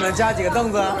不给你们加几个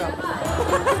凳子？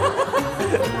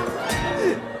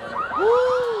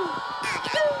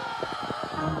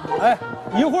哎，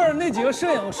一会儿那几个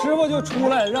摄影师傅就出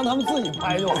来，让他们自己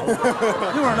拍就完了。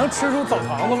一会儿能吃出澡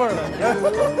堂子味儿来。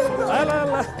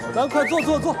来，咱快坐，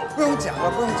不用讲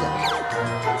了。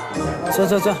坐，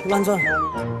乱坐。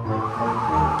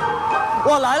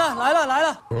哇，来了！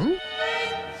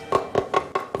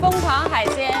疯狂海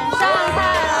鲜上菜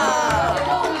了！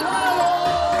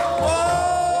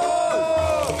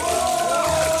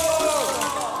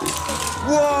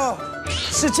哇，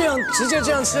是这样直接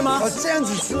这样吃吗？这样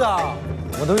子吃啊，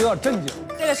我都有点震惊。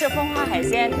这个是风花海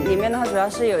鲜，里面的话主要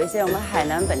是有一些我们海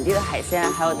南本地的海鲜，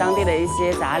还有当地的一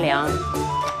些杂粮。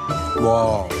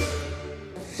哇，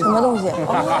什么东西？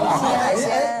海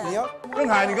鲜。你要任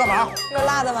凯，你干嘛？有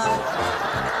辣的吗？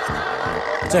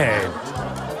这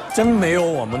真没有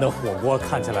我们的火锅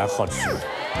看起来好吃。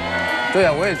对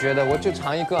啊，我也觉得，我就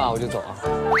尝一个啊，我就走啊。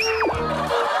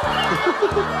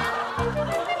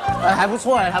哎，还不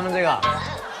错哎，他们这个。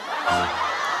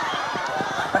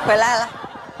回来了。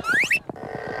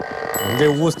我们这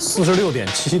屋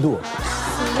46.7度。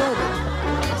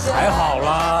还好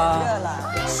啦。热了。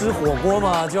吃火锅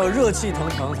嘛，就要热气腾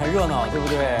腾才热闹，对不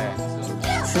对？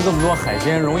吃这么多海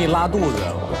鲜容易拉肚子。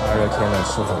大热天的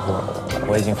吃火锅，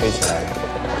我已经飞起来了。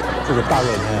这个大热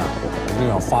天啊，一定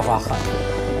要发汗，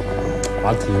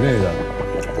把体内的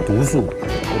毒素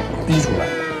逼出来。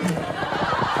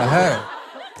哎嘿，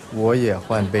我也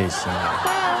换背心了。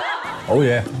哦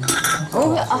耶！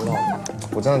哦啊！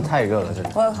我真的太热了，这里。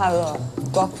我也太热了，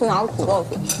我要去拿个土豆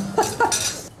去。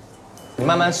你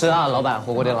慢慢吃啊，老板，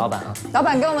火锅店老板啊。老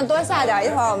板给我们多下点，一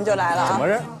会儿我们就来了啊。怎么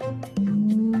着？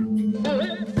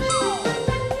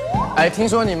哎，听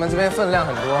说你们这边分量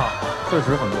很多啊？确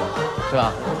实很多，是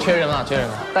吧？缺人了，缺人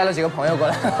了，带了几个朋友过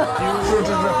来。是，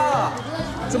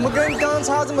怎么跟刚刚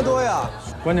差这么多呀？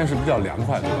关键是比较凉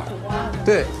快，对吧？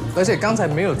对，而且刚才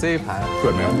没有这一盘。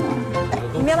对，没有。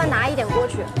你们要不要拿一点过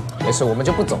去？没事，我们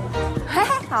就不走。嘿嘿，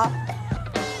好。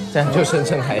现在就剩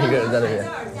郑恺一个人在那边。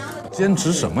坚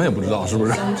持什么也不知道，是不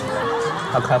是？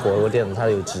他开火锅店，他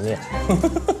有执念。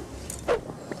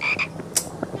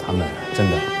他们真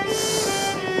的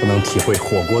不能体会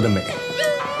火锅的美，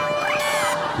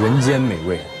人间美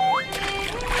味。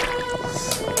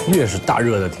越是大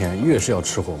热的天，越是要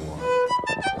吃火锅。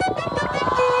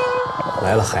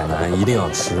来了海南一定要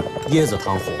吃椰子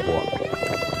汤火锅，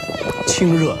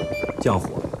清热降火。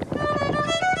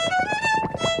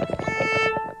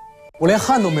我连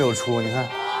汗都没有出，你看。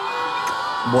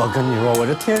我跟你说，我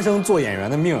这天生做演员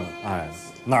的命，哎，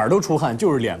哪儿都出汗，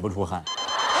就是脸不出汗。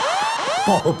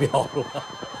爆表了，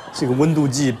这个温度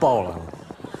计爆了。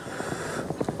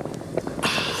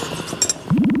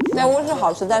那屋是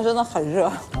好吃，但真的很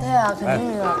热。对啊，肯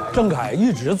定热。郑恺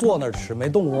一直坐那儿吃，没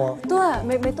动过。对，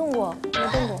没动过，没动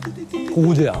过。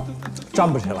估计啊，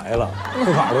站不起来了，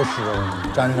裤衩都湿了，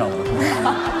粘上了。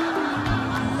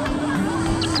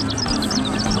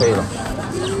可以了，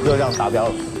热量达标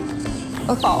了。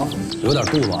好，留点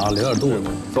肚子啊，留点肚子。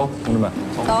走，同志们，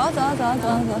走啊走啊走啊走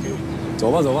啊走。走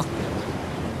吧走吧。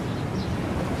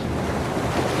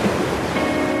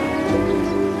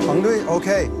黄队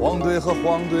OK， 黄队和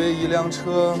黄队一辆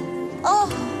车。哦，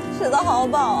吃的好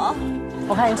饱啊！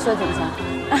我看你吃的挺香。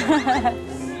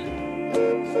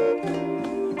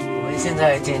我们现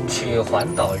在进去环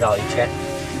岛绕一圈，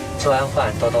吃完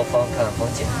饭兜兜风，看看风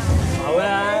景。好嘞。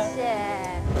谢谢。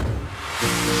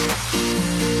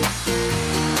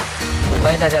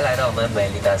欢迎大家来到我们美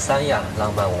丽的三亚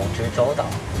浪漫无知洲岛。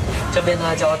这边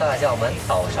呢，教大家我们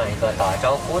岛上一个打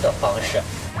招呼的方式，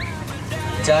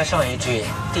加上一句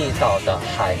地道的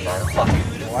海南话。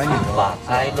我爱你，晚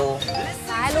安噜。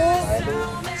晚安噜，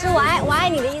是我爱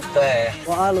你的意思。对。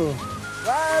我爱你。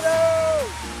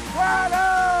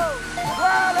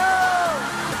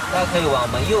大家可以往我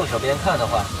们右手边看的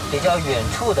话，比较远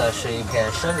处的是一片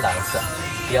深蓝色，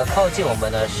比较靠近我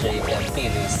们的是一片碧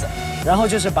绿色。然后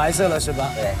就是白色了，是吧？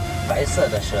对，白色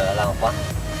的是浪花。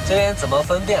这边怎么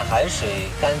分辨海水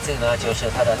干净呢？就是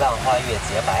它的浪花越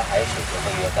洁白，海水就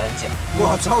会越干净。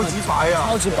哇，超级白呀！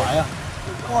超级白呀！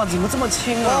哇，怎么这么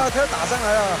轻啊？它要打上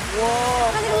来了！哇！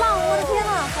看这个浪，我的天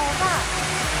哪，好大！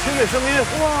听这声音，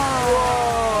哇，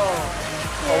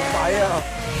好白呀！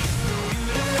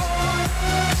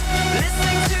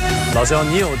老肖，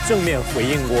你有正面回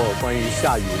应过关于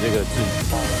下雨这个字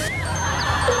吗？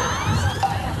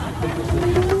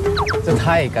这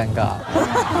太尴尬了，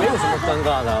没有什么尴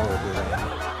尬的，我觉得。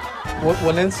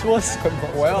我能说什么？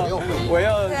我要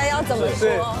对，要怎么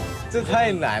说？这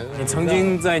太难了。你曾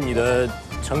经在你的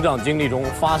成长经历中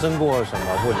发生过什么，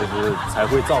或者是才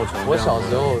会造成？我小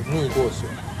时候溺过水，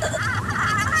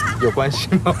有关系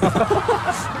吗？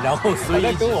然后所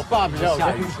以跟我爸比较有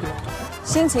关系。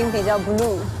心情比较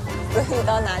blue， 所以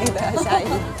到哪里都要下雨。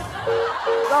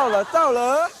到了，到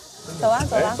了。走啊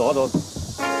走啊。走啊走。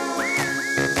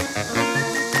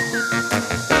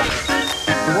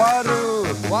哇噜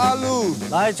哇噜，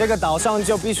来，这个岛上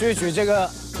就必须举这个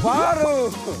哇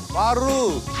噜哇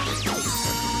噜。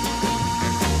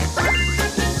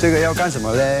这个要干什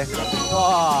么嘞？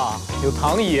哇，有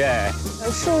躺椅哎，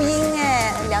有树荫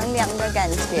哎，凉凉的感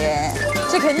觉。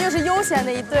这肯定是悠闲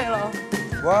的一对了。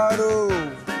哇噜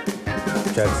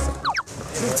 ，Jackson，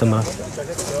 怎么？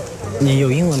你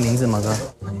有英文名字吗，哥？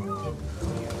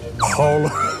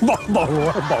保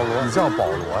罗，你叫保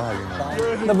罗呀？应该。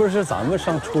那不是咱们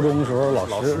上初中的时候老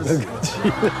师那个起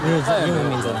的？你有英文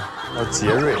名字吗？杰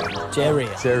瑞。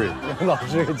老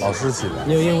师起的。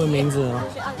你有英文名字吗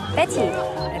Betty，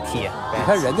 你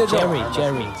看人家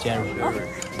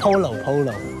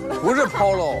Jerry，Polo，不是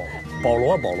Polo， 保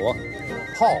罗，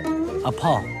炮。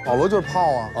保罗就是炮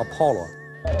啊。Polo。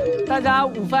大家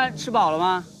午饭吃饱了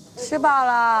吗？吃饱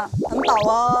了，很饱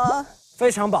哦。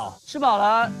非常饱。吃饱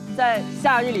了，在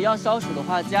夏日里要消暑的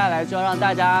话，接下来就要让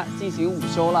大家进行午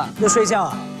休了。要睡觉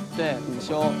啊？对，午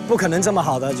休。不可能这么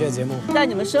好的这个节目。在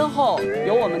你们身后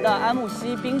有我们的安慕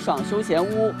希冰爽休闲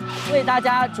屋，为大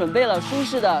家准备了舒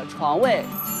适的床位、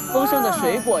丰盛的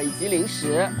水果以及零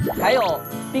食，还有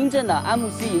冰镇的安慕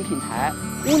希饮品台。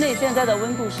屋内现在的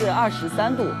温度是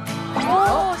23度，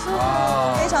哦，是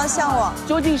非常向往。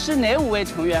究竟是哪5位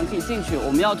成员可以进去？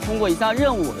我们要通过一项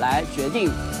任务来决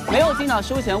定。没有进到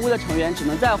休闲屋的成员，只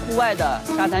能在户外的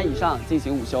沙滩椅上进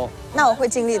行午休。那我会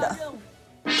尽力的。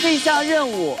这项任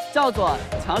务叫做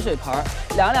抢水盆儿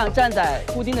，2两站在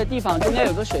固定的地方，中间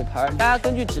有个水盆儿，大家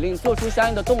根据指令做出相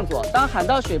应的动作。当喊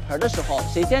到水盆的时候，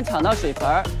谁先抢到水盆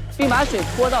儿，并把水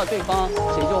泼到对方，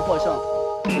谁就获胜。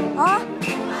啊，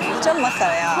这么狠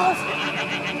呀！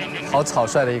好草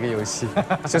率的一个游戏，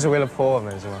就是为了泼我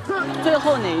们是吗？最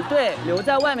后哪一队留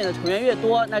在外面的成员越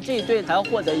多，那这一队才要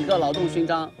获得一个劳动勋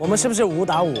章。我们是不是5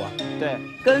打5啊？对，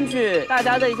根据大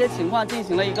家的一些情况进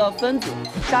行了一个分组，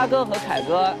沙哥和凯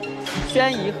哥，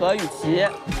轩怡和雨琦，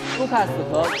卢卡斯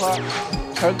和坤，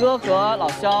晨哥和老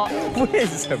肖。为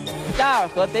什么？嘉尔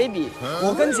和 baby。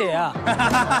我跟姐啊，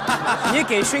你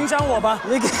给勋章我吧，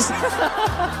你给。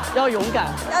要勇敢，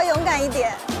要勇敢一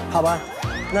点。好吧。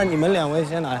那你们2位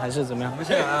先来还是怎么样？我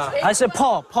先来啊！还是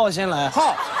炮先来？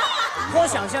炮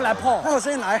想先来，炮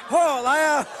先来，炮来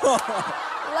呀！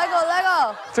来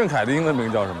个。郑恺的英文名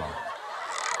叫什么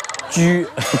？G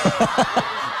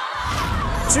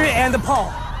and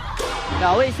炮。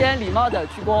2位先礼貌的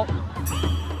鞠躬，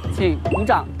请鼓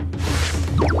掌，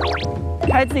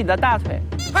拍自己的大腿，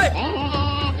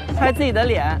拍自己的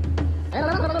脸，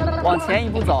往前1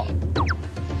步走，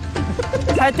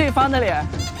拍对方的脸。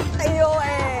哎呦喂！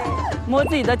摸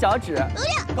自己的脚趾，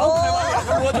刚拍完脸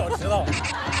还摸脚趾头，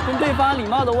跟对方礼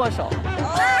貌的握手。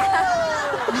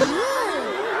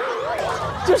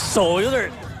这手有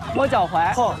点摸脚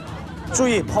踝。炮，注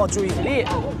意炮，注意起立，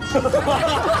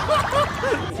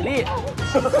起立，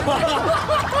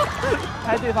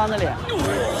拍对方的脸。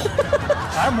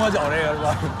还是摸脚这个是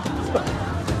吧？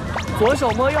左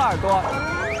手摸右耳朵，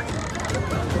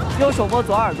右手摸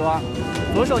左耳朵，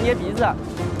左手捏鼻子，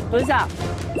蹲下。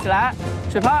起来，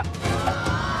水盆，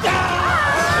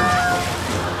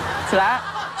起来，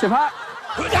水盆。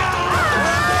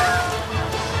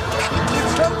你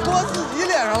全泼自己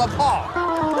脸上了，炮！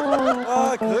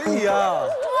啊，可以啊，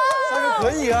沙哥可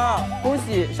以啊！恭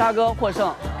喜沙哥获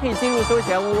胜，可以进入休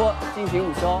闲屋进行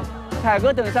午休。凯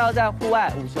哥等一下要在户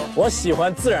外午休。我喜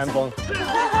欢自然风。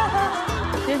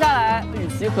接下来雨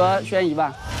琦和轩怡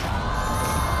吧，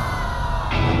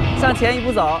向前1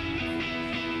步走。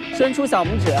伸出小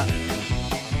拇指，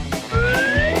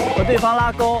和对方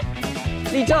拉钩，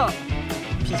立正，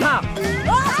劈叉，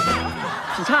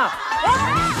劈叉。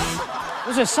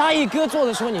不是沙溢哥做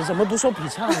的时候，你怎么不说劈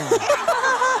叉呢？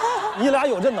你俩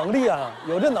有这能力啊，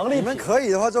有这能力。你们可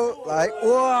以的话就来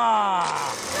哇！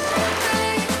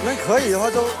你们可以的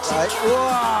话就来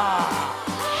哇！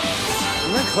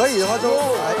你们可以的话就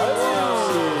来。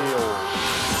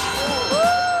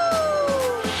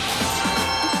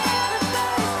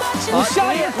你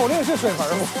下一个口令是水盆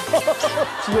吗？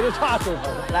接着差水盆。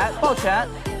来抱拳，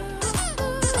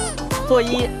作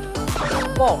揖，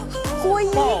作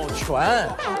揖，抱拳，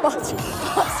抱拳。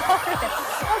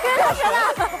我跟他学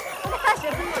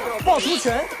的，抱出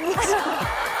拳。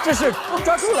这是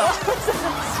抓住了。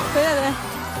等，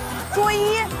作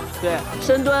揖。对，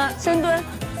深蹲，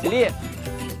起立，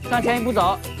向前1步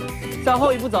走，向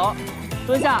后1步走，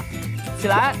蹲下，起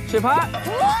来，水盆。哇，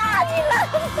你来了！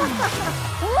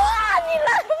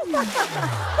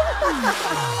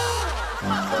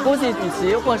恭喜雨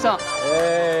琦获胜。哎，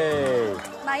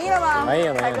满意了吗？满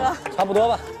意，凯哥，差不多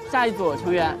吧。下一组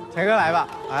成员，陈哥来吧，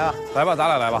咱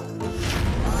俩来吧。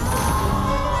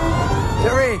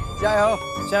Jerry 加油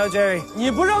，Jerry！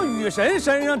 你不让雨神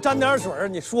身上沾点水，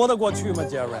你说得过去吗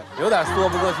 ，Jerry？ 有点说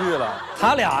不过去了。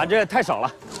他俩这太少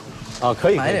了。啊，可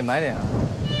以，买点。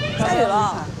下雨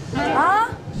了啊！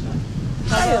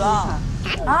下雨了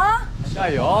啊！下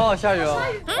雨哦，哇，下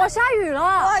雨了！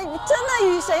哇，真的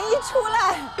雨神一出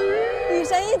来，雨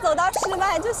神一走到室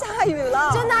外就下雨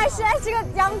了。真的是，这个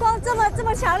阳光这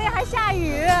么强烈还下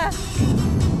雨。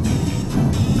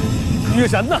雨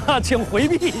神呐，请回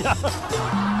避一下。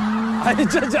哎，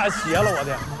这下邪了，我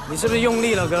的！你是不是用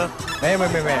力了，哥？没，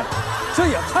这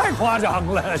也太夸张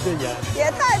了，这也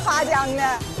太夸张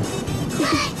了。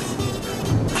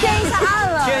天一下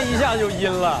暗了，天一下就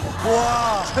阴了，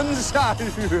哇，真下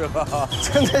雨了，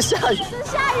真的下雨，真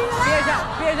下雨了！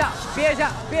憋一下，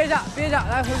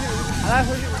来回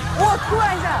去，哇，突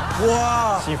然一下，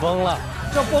哇，起风了，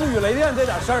这风雨雷电这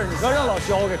点事儿，你说让老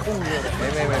肖给控制的，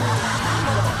没，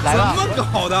来吧，怎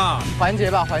么搞的？环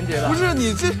节吧，不是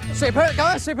你这水盆，赶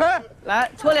快水盆，来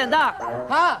搓脸蛋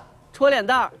啊，搓脸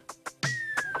蛋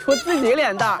搓自己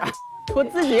脸蛋搓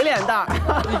自己脸蛋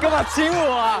你干嘛亲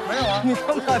我啊？没有啊，你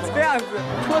干嘛这样子？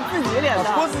搓自己脸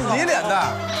蛋，搓自己脸蛋，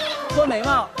搓眉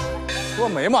毛，搓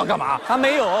眉毛干嘛？他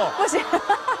没有，不行，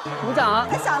鼓掌。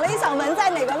他想了一想门在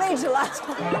哪个位置了。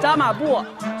扎马步，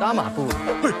扎马步。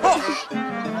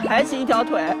抬起一条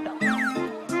腿。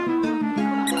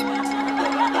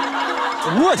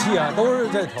有默契啊，都是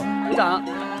这头。鼓掌，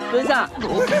蹲下，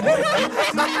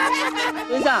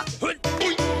蹲下，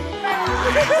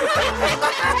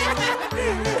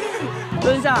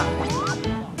蹲下，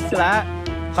起来。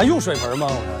还用水盆吗？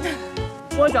我看。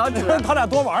摸脚趾。他俩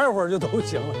多玩一会儿就都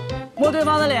行了。摸对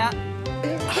方的脸。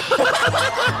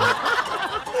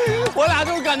我俩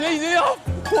就感觉已经要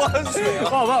泼水了。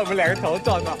我把我们两个头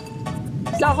撞到。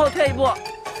向后退一步，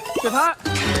水盆。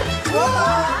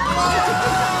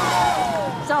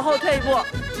向后退一步，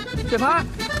水盆。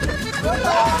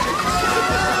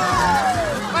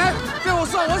哎，这我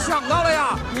算我抢到了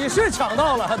呀！你是抢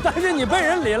到了，但是你被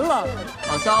人淋了。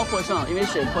老肖获胜，因为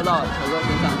水泼到小哥身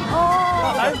上。哦。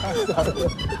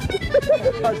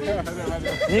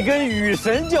你跟雨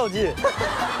神较劲。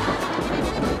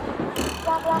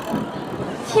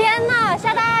天哪，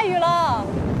下大雨了！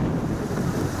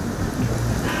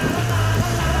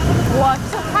哇，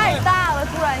这太大了，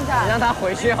突然一下。你让他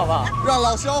回去好不好？让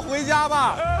老肖回家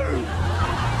吧。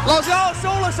老肖收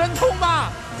了神通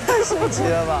吧。太神奇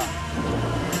了吧！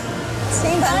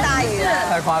倾盆大雨，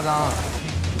太夸张了。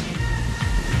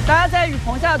大家在雨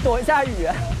棚下躲一下雨。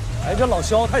哎，这老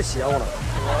肖太邪乎了。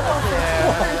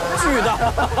巨大！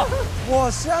哇，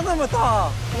下那么大！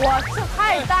哇，这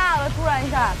太大了，突然一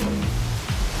下。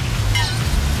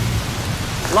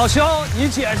老肖，你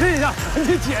解释一下，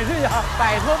你解释一下。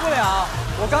摆脱不了，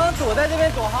我刚刚躲在这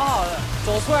边躲好好的，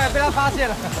走出来被他发现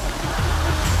了。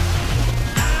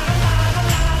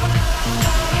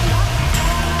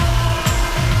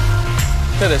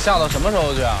这得下到什么时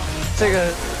候去啊？这个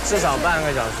至少半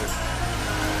个小时。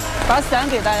把伞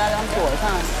给大家，让躲上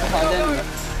房间里面。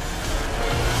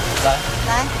来，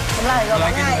我们俩一个，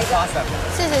来给你们发伞。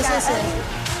谢谢谢谢。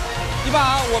你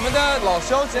把我们的老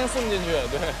肖先送进去，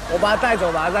对。我把他带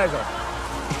走，把他带走。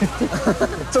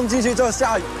种进去之后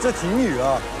下雨，这停雨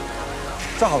了，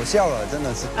这好笑了，真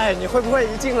的是。哎，你会不会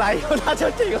一进来以后他就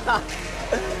停了？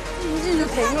一进就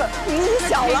停了，雨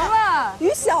小了，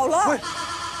雨小了。喂，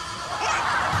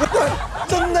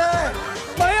真的？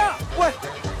妈呀！喂，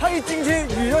他一进去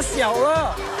雨就小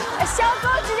了。哎，肖哥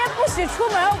今天不许出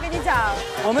门，我跟你讲。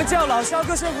我们叫老肖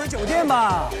哥先回酒店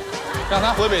吧。让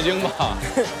他回北京吧。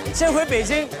先回北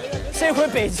京，先回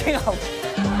北京好。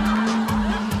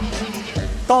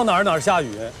到哪儿下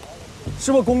雨，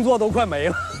是不是工作都快没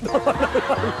了？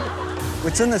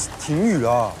喂，真的是停雨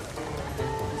了，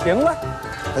停了，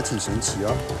还挺神奇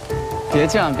啊。别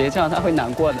这样，别这样，他会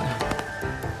难过的。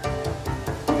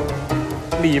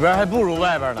里边还不如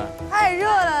外边呢。太热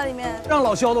了，里面。让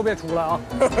老肖都别出来啊！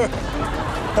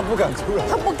他不敢出来。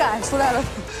他不敢出来了。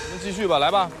我们继续吧，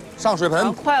来吧，上水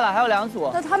盆。快了，还有2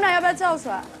组。那他们俩要不要叫出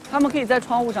来？他们可以在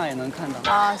窗户上也能看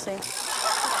到。啊，行。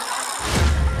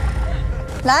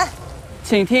来，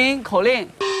请听口令：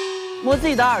摸自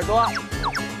己的耳朵，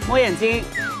摸眼睛，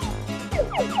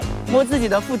摸自己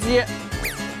的腹肌，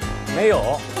没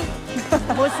有，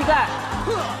摸膝盖，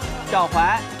脚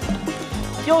踝，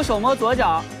右手摸左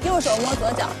脚，右手摸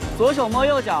左脚，左手摸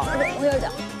右脚，摸右脚，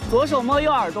左手摸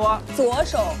右耳朵，左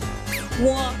手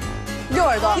摸右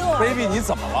耳朵。 Baby， 你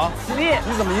怎么了？起立，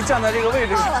你怎么一站在这个位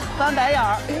置？翻白眼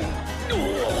儿，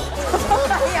翻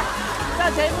白眼，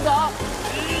向前一步走，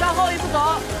向后一步走，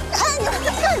哎，你们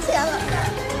太前了，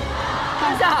放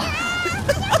下，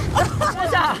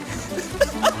放下，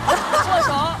握手，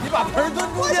你把盆蹲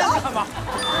中间干嘛？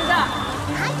蹲下，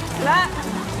起来，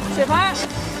水盆。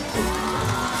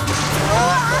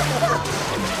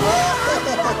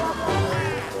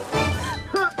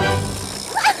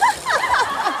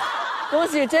恭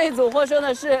喜这一组获胜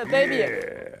的是 Baby，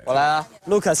 我来啊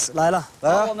 ，Lucas 来了，来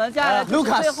啊！我们接下来就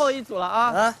是最后一组了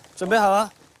啊！啊，准备好了。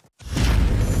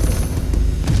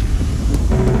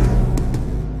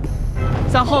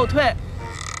向后退，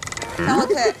向后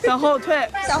退，向后退，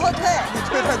向后退，你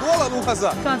退太多了，卢克斯。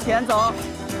向前走。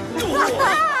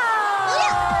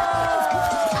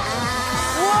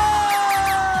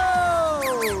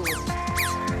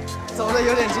走的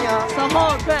有点近啊。向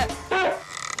后退，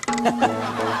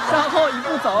向后一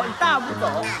步走，一大步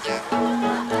走，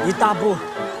一大步，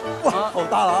哇，好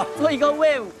大了啊！做一个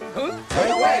wave，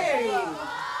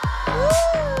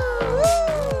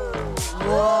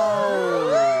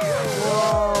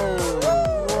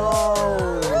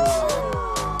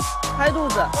 拍肚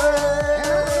子，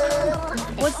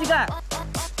摸膝盖，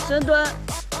深蹲，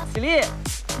起立，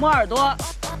摸耳朵，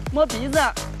摸鼻子，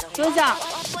蹲下，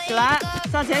起来，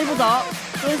向前一步走，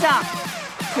蹲下，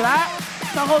起来，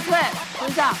向后退，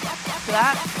蹲下，起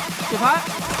来，水盆，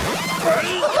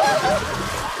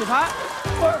水盆，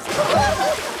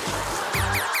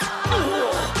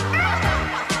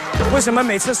为什么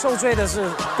每次受罪的是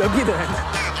隔壁的人？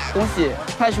恭喜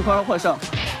蔡徐坤获胜。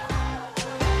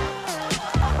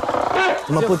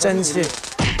怎么不争气？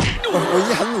我已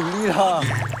经很努力了。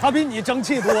他比你争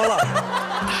气多了。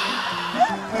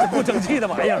这不争气的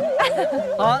玩意儿。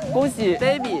好，恭喜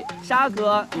baby、沙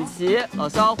哥、雨琦、老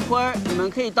肖、坤儿，你们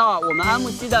可以到我们安慕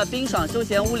希的冰爽休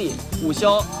闲屋里午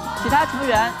休。其他成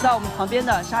员在我们旁边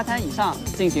的沙滩椅上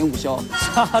进行午休。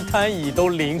沙滩椅都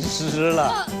淋湿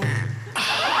了。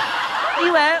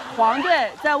因为黄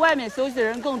队在外面休息的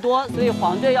人更多，所以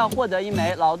黄队要获得一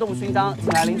枚劳动勋章，请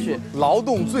来领取。劳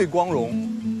动最光荣。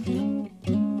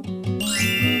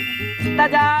大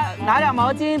家拿点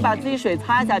毛巾把自己水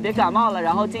擦一下，别感冒了，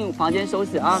然后进房间休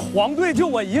息啊。黄队就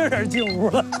我一个人进屋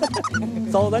了，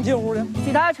走，咱进屋去。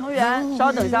其他成员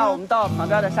稍等一下，我们到旁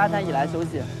边的沙滩椅来休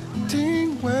息。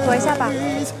躲一下吧。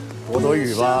躲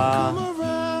雨吧。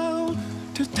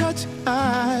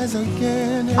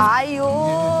哎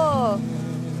呦，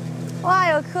哇，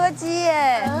有柯基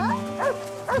耶！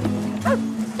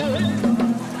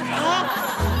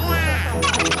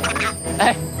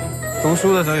哎，读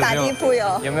书的时候打地铺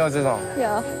有没有这种？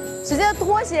有，直接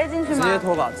脱鞋进去吗？直接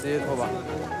脱吧，直接脱吧。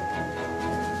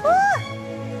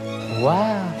哇！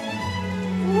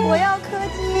我要柯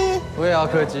基。我也要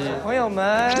柯基。朋友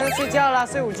们，睡觉啦，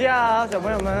睡午觉，小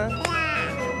朋友们。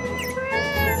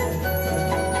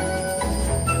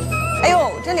哎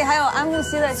呦，这里还有安慕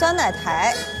希的酸奶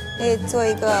台，可以做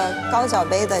一个高脚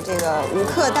杯的这个无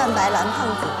克蛋白蓝胖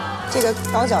子。这个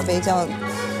高脚杯叫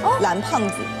蓝胖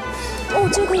子。哦，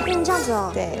这个可以变成这样子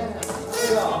哦。对，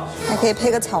还可以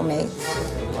配个草莓，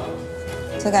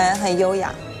就感觉很优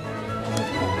雅。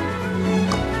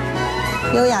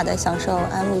优雅的享受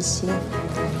安慕希。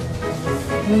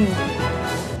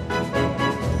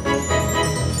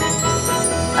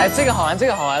哎，这个好玩，这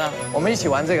个好玩了，我们一起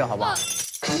玩这个好不好？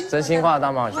真心话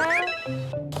大冒险。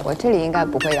我这里应该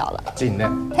不会咬了。紧的。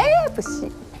嘿，不行。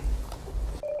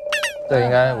这应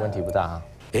该问题不大哈。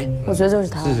哎，我觉得就是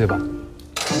它。试试吧。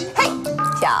嘿，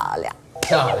漂亮。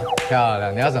漂亮，漂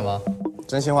亮。你要什么？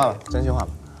真心话吧，真心话吧。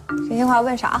真心话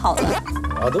问啥好呢？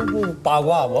我都不八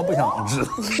卦，我不想知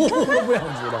道，我不想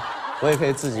知道。我也可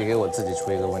以自己给我自己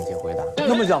出一个问题回答。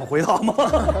那么想回答吗？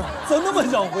真那么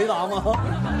想回答吗？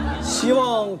希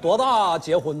望多大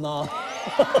结婚呢？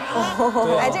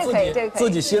哎，这可以，这可以。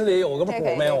自己心里有个谱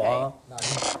没有啊？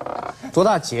多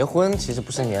大结婚其实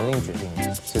不是年龄决定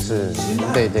的，就是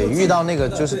得遇到那个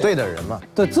就是对的人嘛。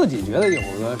对自己觉得有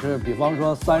的是，比方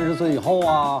说30岁以后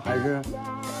啊，还是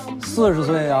40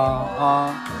岁呀？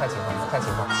啊，看情况，看情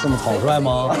况。这么草率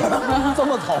吗？这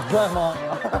么草率吗？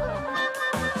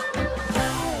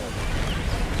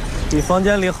比房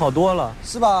间里好多了，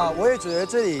是吧？我也觉得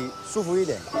这里舒服一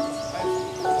点。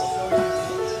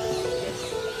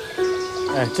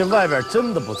哎，这外边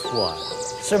真的不错啊，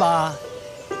是吧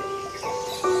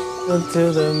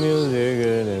？Until the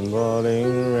music and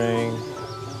falling rain。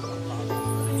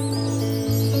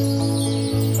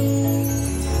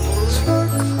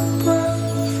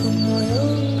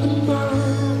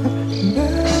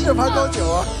这拍多久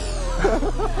啊？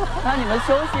让你们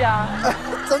休息啊！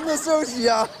真的休息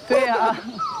啊？对呀。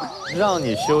让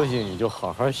你休息，你就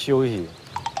好好休息，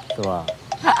是吧？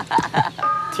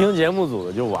听节目组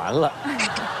的就完了，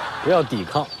不要抵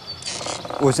抗。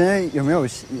我现在有没有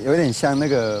点像那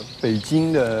个北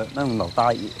京的那种老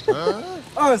大爷？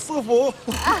啊，舒服。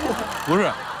不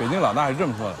是，北京老大是这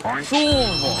么说的，舒服，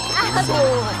舒服，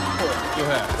对，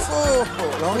舒服，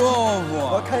然后舒服。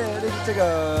我看这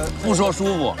个不说舒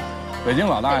服，北京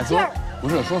老大说不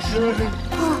是说舒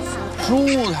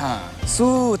坦，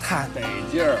舒坦，得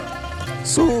劲儿，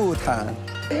舒坦。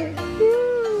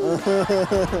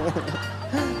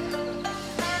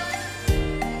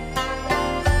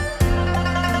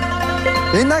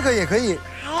哎，那个也可以，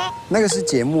那个是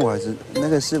节目还是那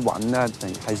个是玩的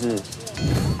还是？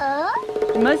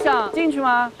你们想进去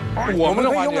吗？我们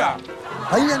的环节。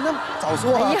哎呀，那早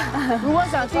说啊！如果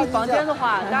想进房间的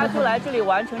话，大家就来这里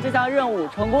完成这项任务，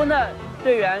成功的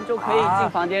队员就可以进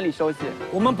房间里休息。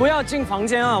我们不要进房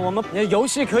间啊！我们游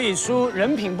戏可以输，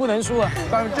人品不能输啊！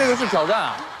但是这个是挑战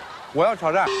啊，我要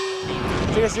挑战。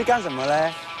这个是干什么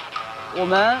嘞？我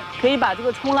们可以把这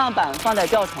个冲浪板放在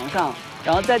吊床上，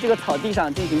然后在这个草地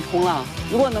上进行冲浪。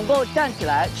如果能够站起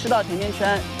来吃到甜甜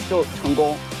圈，就成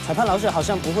功。裁判老师好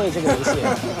像不会这个游戏，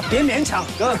别勉强，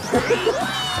哥。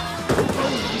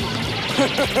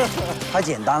太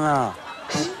简单了。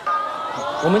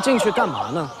我们进去干嘛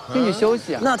呢？进去休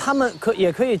息啊。那他们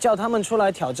也可以叫他们出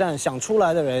来挑战，想出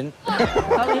来的人。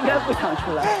他们应该不想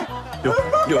出来。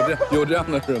有这样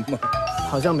的人吗？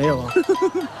好像没有啊。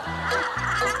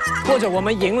或者我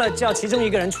们赢了，叫其中一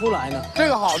个人出来呢？这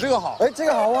个好，这个好。哎，这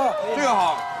个好啊，这个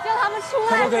好。叫他们出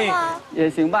来是吗？也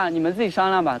行吧，你们自己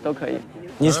商量吧，都可以。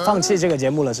你放弃这个节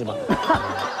目了是吧？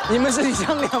你们自己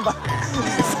商量吧。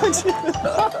放弃。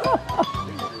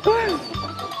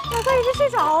他已经睡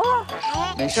着了。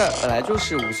没事儿，本来就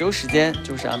是午休时间，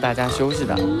就是让大家休息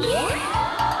的。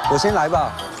我先来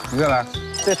吧，你再来。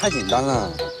这太简单了。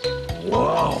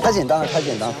哇！太简单了，太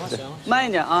简单了。对，慢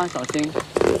一点啊，小心。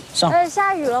上。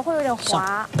下雨了会有点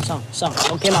滑。上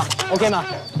 ，OK 吗 ？OK 吗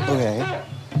 ？OK。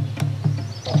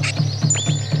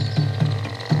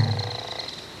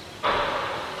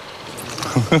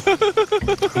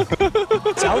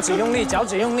脚趾用力，脚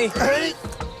趾用力，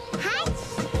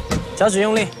脚趾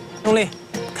用力，用力，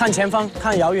看前方，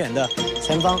看遥远的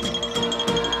前方。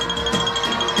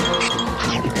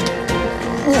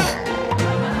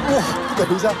哇！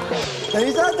等一下，等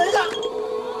一下，等一下，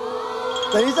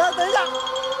等一下，等一下。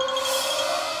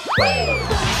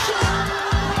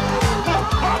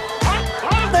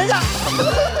等一下！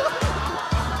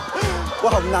我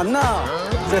好难呐，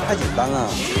这太简单了。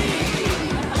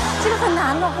这个很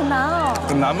难的，很难哦。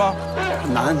很难吗？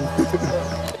很难。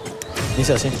你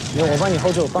小心，我帮你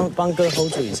hold 住，帮哥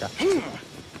hold 住一下。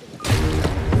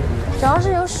主要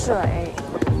是有水。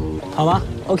好吗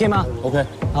 ？OK 吗 ？OK。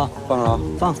好，放了啊，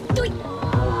放。对。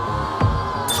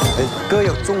哎，歌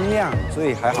有重量，所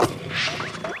以还好。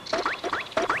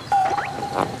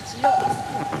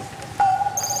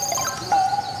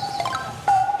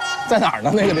在哪儿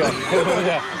呢？那个地方，那个东西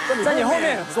在你后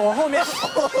面，左后面，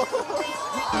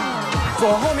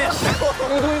左后面。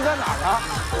那个东西在哪儿呢？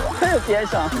在边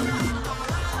上。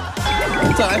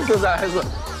再来一次，再来一次。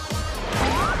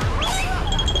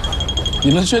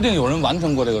你们确定有人完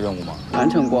成过这个任务吗？完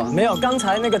成过。没有，刚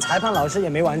才那个裁判老师也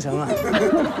没完成啊。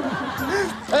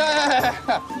哎，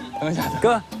等一下，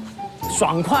哥，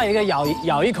爽快一个咬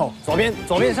一口，左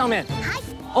边上面。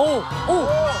哦。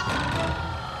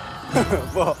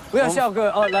不要笑哥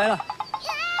哦，来了，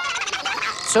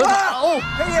舌头哦，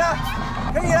可以了，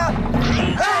可以了。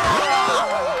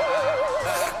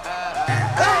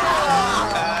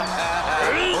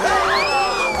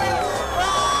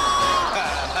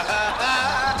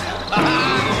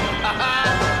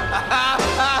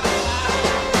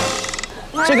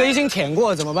这个已经舔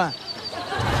过怎么办？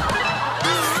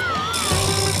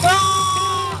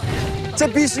这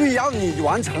必须要你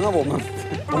完成了，我们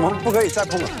不可以再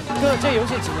碰了。哥，这游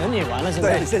戏只能你玩了，现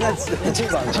在。对，现在只能你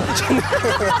玩了。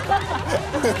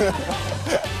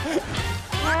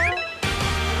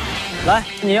来，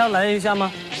你要来一下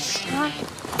吗？啊？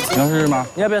你要试试吗？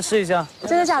你要不要试一下？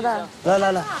真的假的？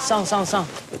来，上。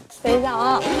等一下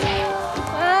啊！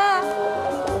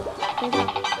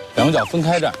两个脚分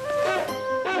开站，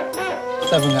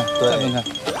再分开，再分开。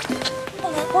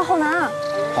哇，好难啊！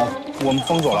好，我们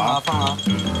封锁了啊！放啊！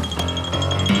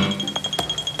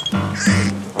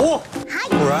哦，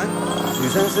果然女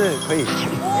生是可以。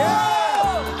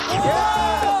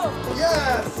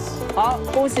好，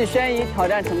恭喜轩怡挑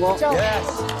战成功。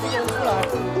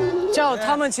叫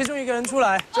他们其中一个人出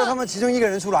来。叫他们其中一个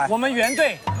人出来。我们原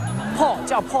队，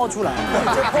叫炮出来。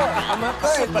我们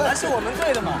本来是我们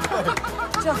队的嘛，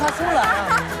叫他出来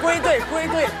啊！归队。可以。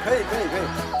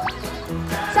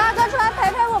沙哥出来陪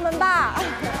陪我们吧。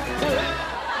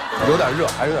有点热，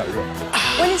还有点热。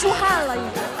我已经出汗了，已经。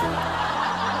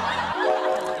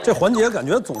这环节感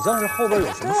觉总像是后边有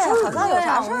什么事儿，好像有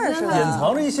啥事儿似的，隐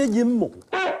藏着一些阴谋。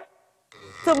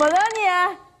怎么了你？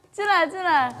进来，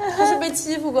他是被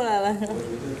欺负过来了。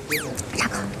沙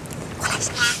哥，过来一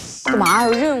下。干嘛？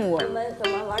有任务？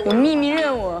有秘密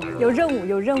任务？有任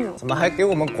务。怎么还给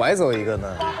我们拐走一个呢？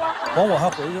完我还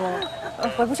回去吗？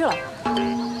回不去了。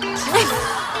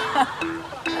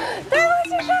对不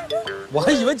起，沙哥。我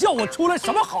还以为叫我出来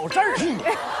什么好事儿，你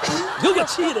就给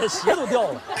气的鞋都掉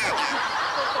了。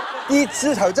第一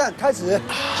次挑战开始。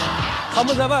他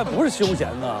们在外不是休闲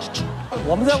的，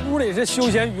我们在屋里是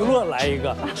休闲娱乐，来一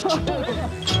个。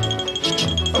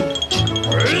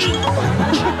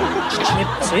你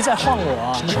谁在晃我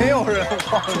啊？没有人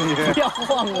晃你，不要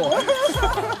晃我。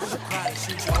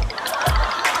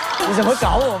你怎么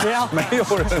搞我？不要！没有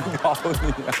人搞你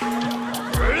啊！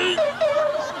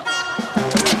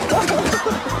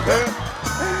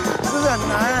是不是很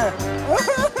难？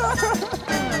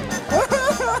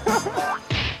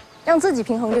让自己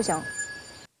平衡就行。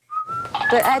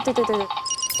对，哎，对。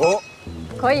哦，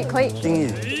可以。定义。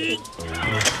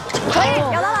可以，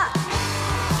找到了。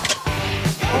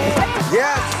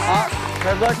Yes。好，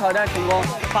凯哥挑战成功，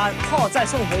把炮再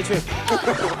送回去。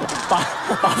把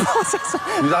炮再送。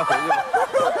你再回去吧。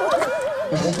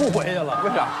我不回去了，为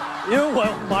啥？因为我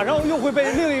马上又会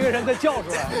被另一个人再叫出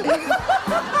来。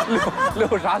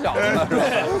遛傻小子呢是吧？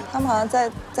他们好像在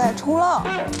冲浪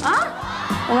啊，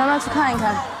我们要不要去看一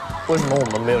看？为什么我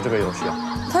们没有这个游戏啊？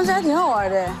他们这还挺好玩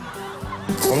的。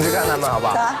我们去看他们好不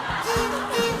好？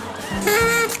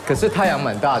可是太阳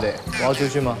蛮大的，我要出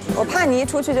去吗？我怕你一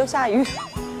出去就下雨，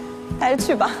还是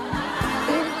去吧。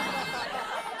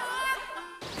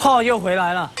炮又回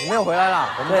来了，你们又回来了，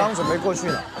我们刚准备过去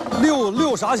呢。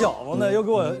遛傻小子呢，又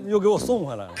给我送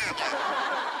回来了。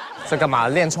这干嘛？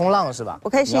练冲浪是吧？我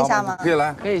可以试一下吗？可以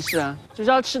来，可以试啊，就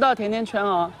是要吃到甜甜圈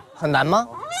哦。很难吗？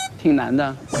挺难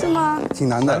的。是吗？挺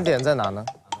难的。难点在哪呢？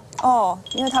哦，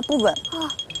因为它不稳啊。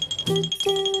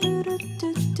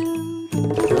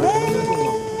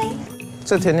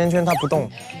这甜甜圈它不动，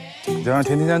你让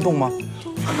甜甜圈动吗？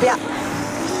不要。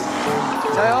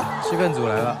加油！气氛组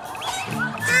来了。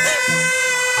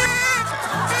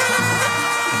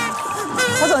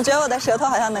我总觉得我的舌头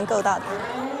好像能够到的。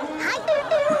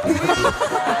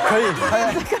可以，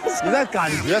你在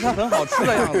感觉它很好吃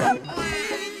的样子。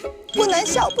不能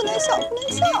笑，不能笑，不能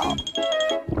笑。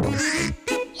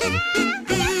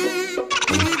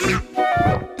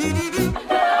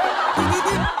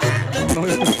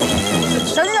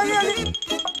小心，小心，小心！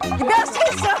你不要伸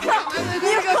舌头，你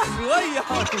跟蛇一样。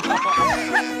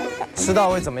吃到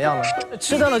会怎么样呢？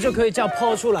吃到了就可以叫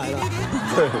抛出来了。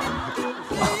对。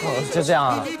就这样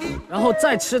啊。然后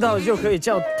再吃到就可以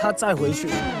叫他再回去。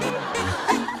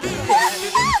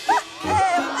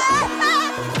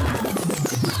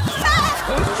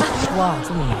哇，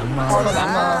这么难吗？好难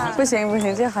吗？不行不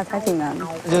行，这还挺难的。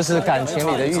这就是感情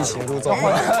里的欲擒故纵，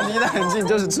离得很近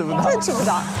就是吃不到，吃不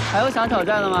到。还有想挑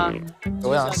战的吗？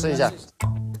我想试一下。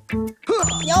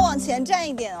你要往前站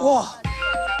一点哦。哇！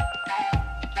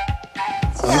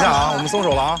等一下啊，我们松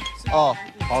手了啊。哦，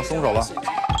好，松手了。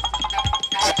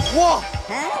哇！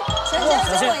先稳一下，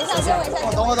先稳一下。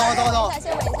等会，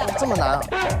先稳一下。这么难啊？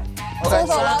松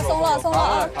手了，松了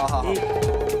啊！好。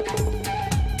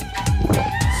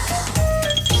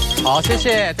好，谢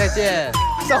谢，再见。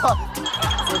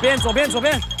左边。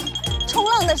冲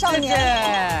浪的少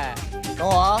年。等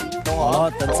我啊，好，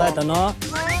再等哦。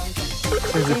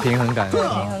这是平衡感。对，平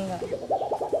衡感。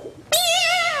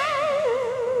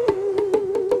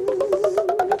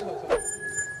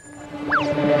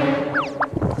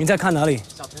你在看哪里？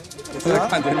在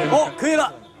看甜甜圈。哦，可以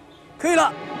了。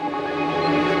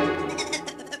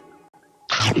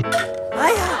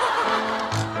哎呀！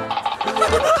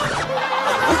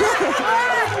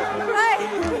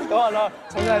等会，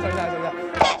重新来。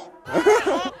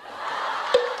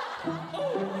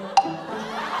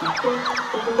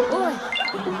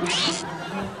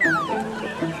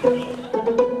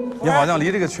你好像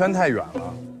离这个圈太远了。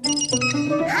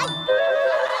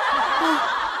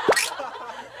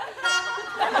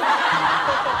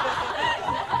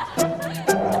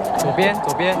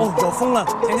左边。哦，有风了，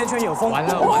甜甜圈有风。完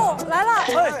了。来了。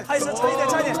哎，还是差一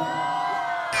点。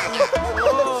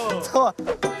错，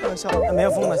没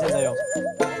有风了，现在有。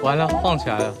完了，晃起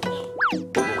来了。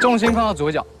重心放到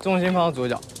左脚。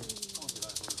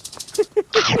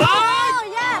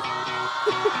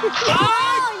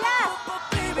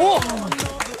哦，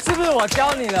是不是我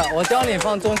教你了？我教你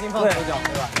放重心放左脚，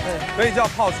对吧？对。可以叫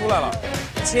炮出来了。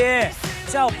姐，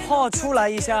叫炮出来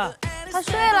一下。他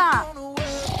睡了。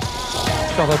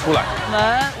叫他出来。我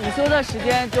们午休的时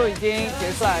间就已经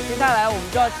结束了，接下来我们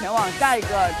就要前往下一个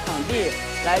场地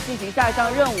来进行下一项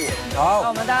任务。好，那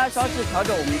我们大家稍事调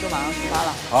整，我们就马上出发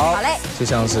了。好嘞。就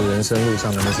像是人生路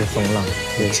上的那些风浪，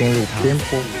你经历它，颠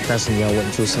簸，但是你要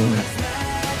稳住心态。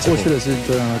过去的事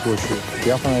就让它过去，不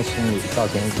要放在心里，造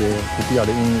成一些不必要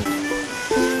的阴影。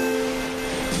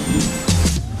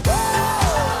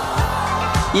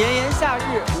炎炎夏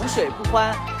日，无水不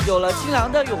欢。有了清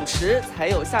凉的泳池，才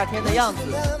有夏天的样子。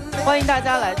欢迎大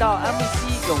家来到安慕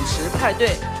希泳池派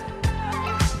对。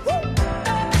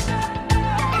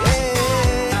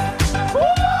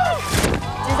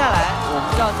接下来，我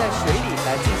们要在水里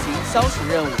来进行消暑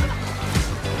任务。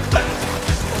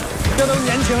这都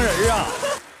年轻人啊！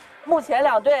目前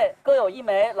2队各有1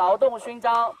枚劳动勋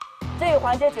章。这个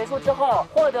环节结束之后，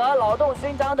获得劳动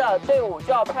勋章的队伍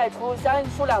就要派出相应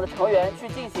数量的成员去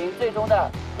进行最终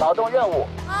的劳动任务。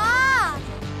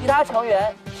其他成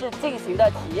员是进行的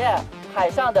体验海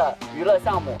上的娱乐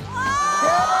项目。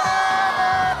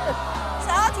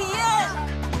想要体验。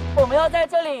我们要在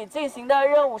这里进行的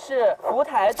任务是浮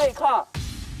台对抗。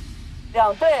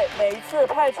2队每一次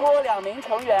派出2名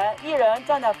成员，一人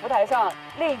站在浮台上，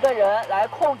另一个人来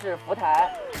控制浮台。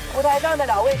浮台上的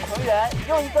2位成员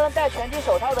用一根戴拳击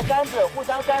手套的杆子互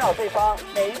相干扰对方，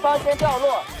哪一方先掉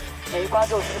落，哪一方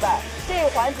就失败。这一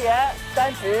环节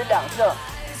3局2胜。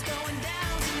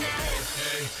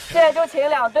现在就请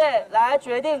2队来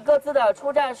决定各自的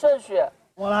出战顺序。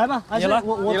我来吧，你来，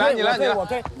你来，你来，你来，我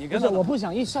推。你跟着，我不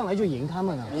想一上来就赢他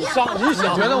们啊。你想，你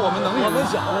觉得我们能赢？我们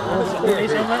想，雷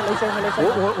神分。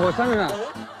我3人。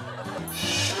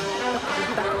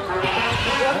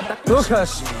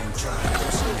Lucas，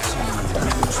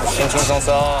 轻轻松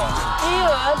松。第1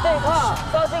轮对抗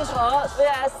萧敬腾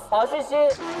VS 黄旭熙。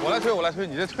我来推，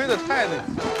你这推的太那，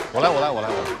我来推。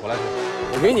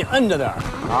我给你摁着点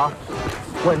啊，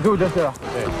稳住就是了。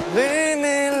对。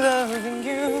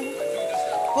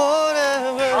好，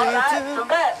来，准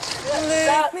备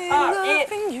，3、2、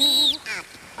1。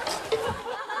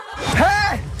嘿，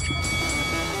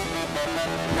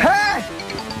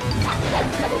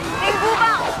金箍棒，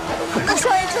就像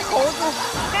一只猴子。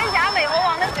真假美猴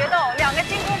王的决斗，2个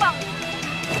金箍棒。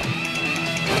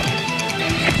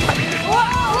哇，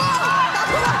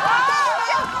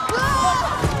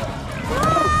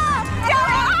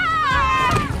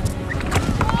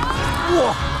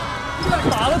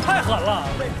打得太狠了，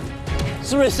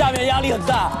是不是下面压力很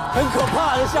大，很可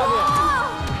怕的下面？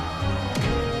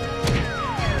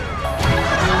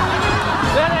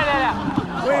来，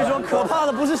我跟你说，可怕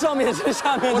的不是上面，是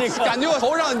下面这个。感觉我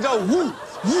头上你知道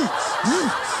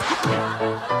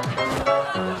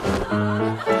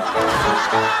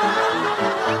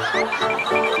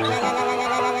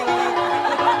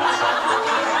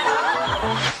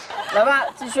来吧，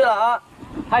继续了啊！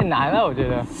太难了，我觉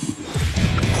得。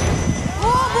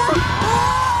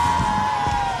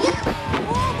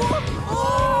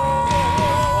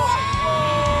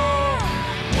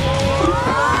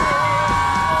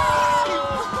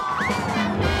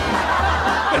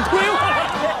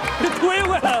给推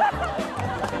回来了，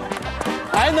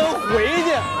还能回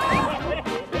去，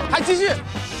还继续。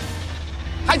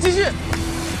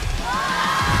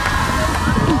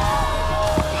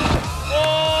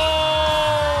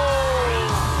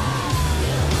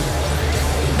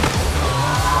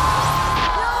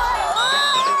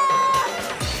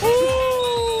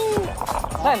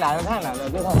太难了，这太难。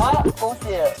好，恭喜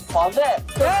黄队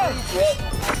胜出1局。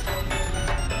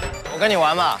我跟你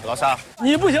玩嘛，老沙。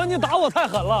你不行，你打我太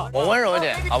狠了。我温柔一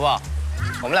点，好不好？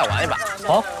我们俩玩一把。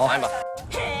好，玩一把。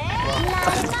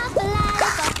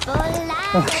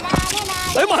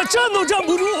哎呀妈，站都站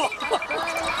不住。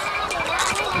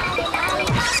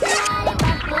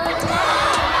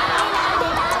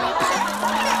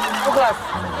Lucas，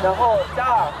然后嘉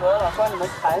尔和老双，你们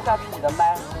弹一下自己的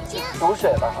麦，补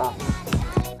水了啊。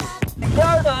第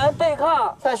2轮对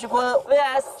抗蔡徐坤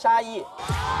VS 沙溢。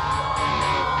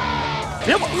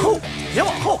别往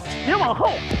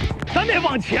后，咱得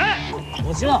往前。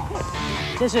我知道，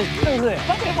这是对不对？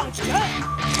咱得往前。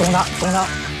咚他。咚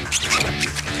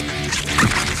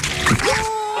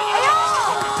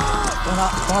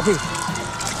他屁股。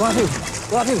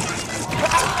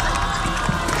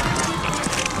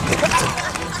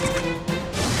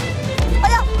哎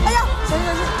呀，行，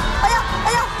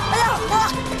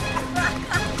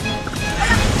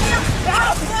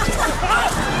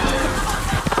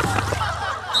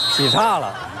劈叉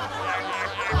了。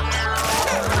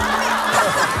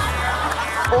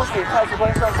恭喜蔡徐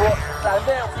坤胜出，3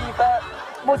队积分，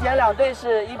目前2队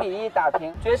是1比1打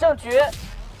平。决胜局，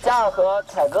嘉尔和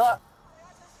凯哥。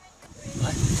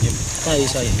来，戴一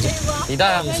下眼镜。你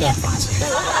戴啊。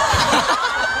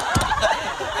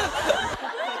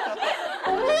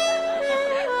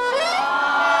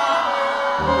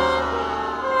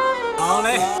好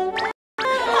嘞。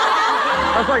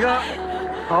帅哥，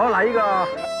好，来一个。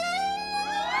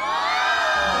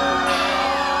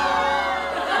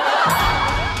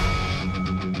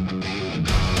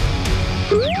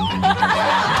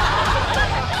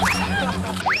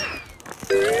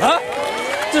啊，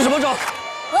这什么招？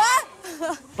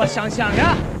不想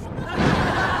呀！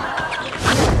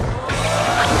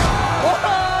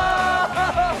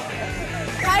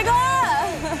凯哥，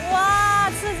哇，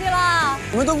刺激了！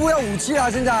我们都不要武器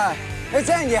了，现在，哎，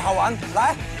这样也好玩，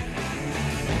来。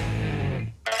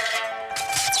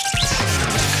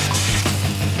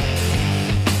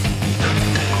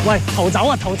喂，頭走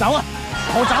啊！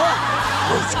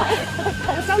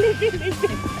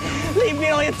呢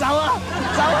邊我要走啊！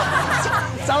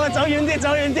走遠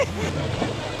啲！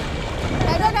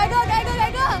凱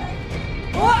哥！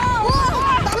哇！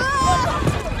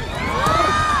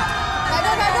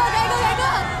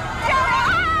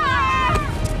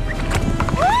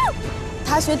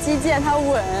他学击剑，他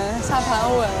稳，下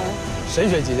盘稳。谁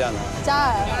学击剑的？嘉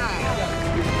尔。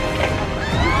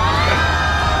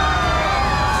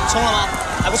冲了吗？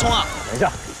还不冲啊？等一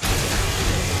下。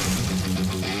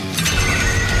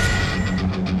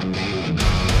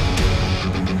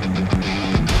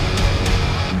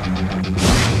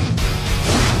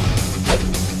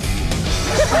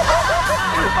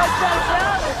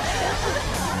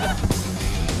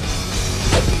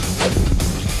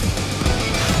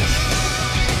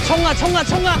冲啊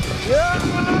冲啊！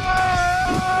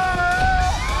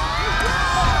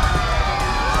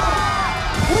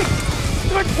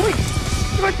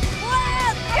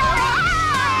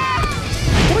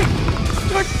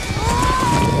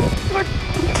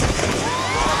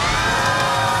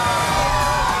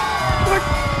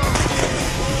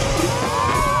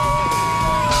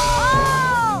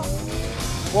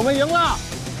我们赢了！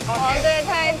黄队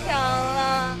太强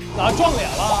了！哪撞脸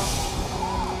了？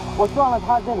我撞了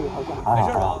他这里好像。没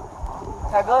事吧？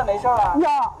凯哥没事吧？呀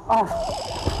啊！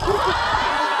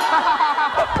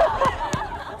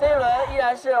这一轮依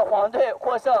然是黄队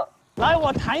获胜。来，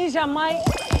我弹一下麦。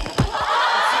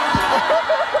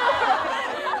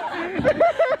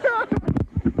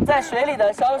在水里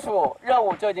的消暑任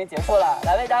务就已经结束了，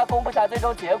来为大家公布一下最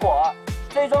终结果。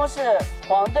最终是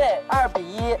黄队2比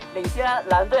1领先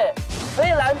蓝队，所以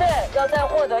蓝队要再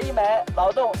获得1枚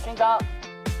劳动勋章。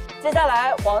接下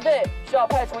来黄队需要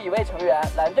派出1位成员，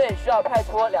蓝队需要派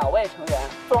出2位成员，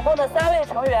总共的3位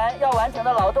成员要完成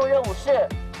的劳动任务是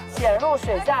潜入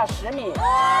水下10米，进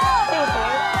行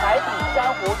海底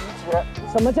珊瑚移植。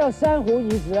什么叫珊瑚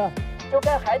移植啊？就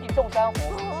在海底种珊瑚。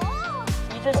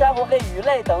移植珊瑚为鱼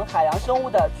类等海洋生物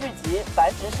的聚集、繁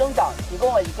殖、生长提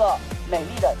供了一个美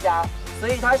丽的家，所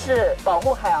以它是保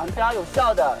护海洋非常有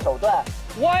效的手段。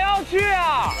我要去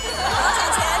啊！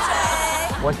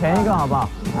我填一个好不好？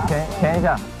填一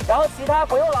下。然后其他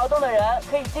不用劳动的人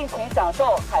可以尽情享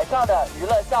受海上的娱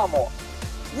乐项目。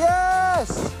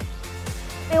Yes。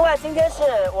另外，今天是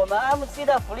我们 M7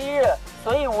的福利日，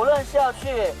所以无论是要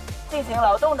去进行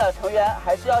劳动的成员，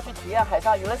还是要去体验海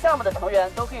上娱乐项目的成员，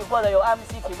都可以获得由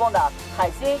M7提供的海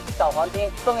星小黄金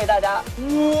送给大家。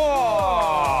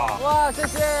哇，谢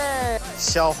谢。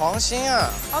小黄星啊，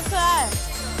好可爱。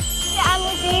是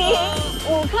M7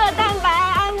 5克蛋白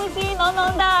 ，M7 浓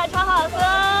浓的，超好喝。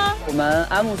我们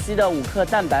M7的5克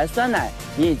蛋白酸奶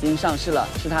也已经上市了，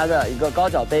是它的一个高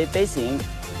脚杯杯型，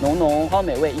浓浓超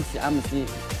美味，一起 M7。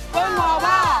奔跑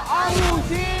吧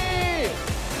M7！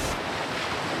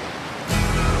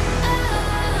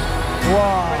哇，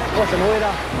什么味道？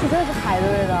这真的是海的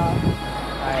味道。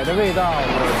海的味道，我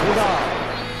知道。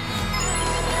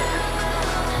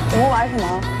我们玩什么？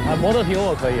啊，摩托艇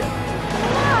我可以。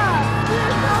哇，这是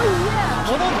烧鱼。摩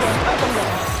托艇太正经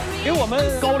了，给我们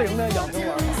高龄的养生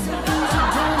玩。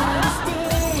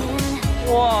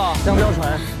哇，香蕉船。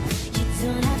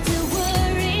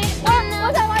我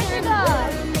想玩这个。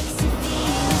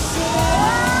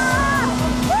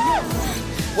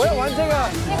我要玩这个。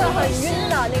那个很晕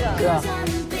的那个。是啊。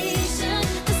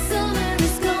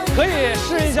可以试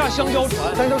一下香蕉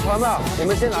船。香蕉船吧，我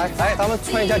们先来，咱们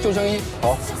穿一下救生衣。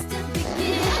好，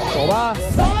走吧。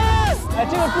走了。哎，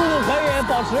这个速度可以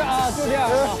保持啊，就这样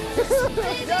啊。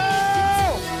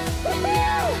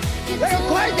那个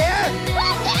快点！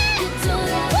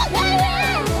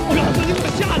不要自己给我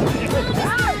吓死你！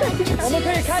我们可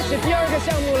以开始第2个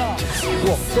项目了。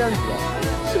哇，这样子啊？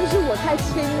是不是我太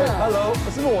轻了 ？Hello，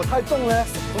 是不是我太重呢？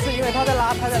不是，因为他在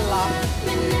拉，他在拉。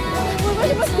我为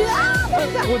什么停啊？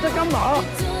我在干嘛？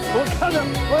我看着，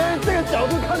我这个角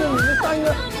度看着你们3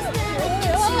个。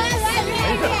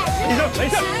没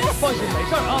事，放心，没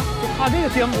事啊。就怕这个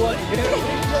颠簸，没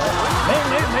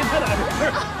太大的事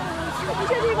儿。你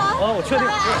确定吗？啊，我确定。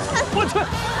我去！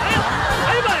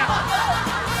哎呀妈呀！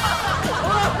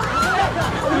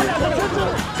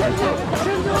牵住！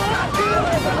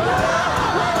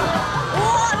哇，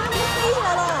你飞起来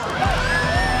了！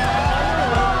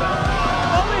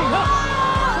王妹，你看，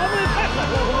王妹太狠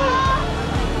了！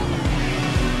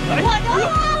我就忘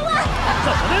了。怎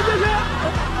么的这是？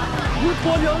你脱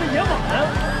缰的野马呀！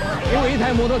给我一台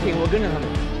摩托艇，我跟着他们。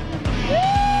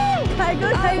凯哥！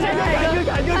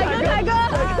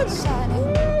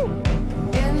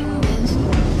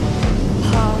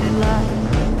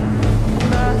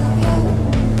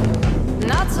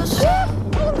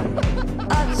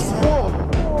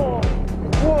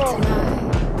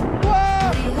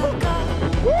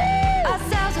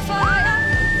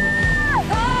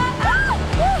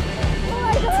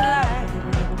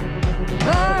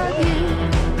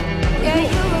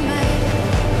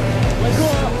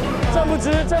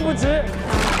站不直。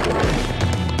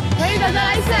可以的，再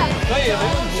来一次。可以，没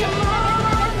问题。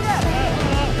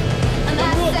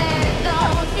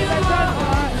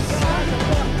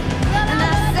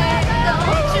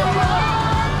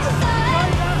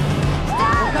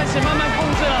我开始慢慢控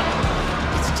制了。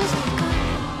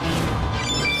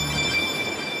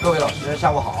各位老师，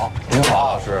下午好。您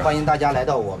好，老师。欢迎大家来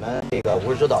到我们这个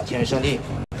无日之岛亲日圣地。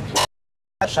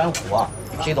珊瑚啊，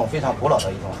是一种非常古老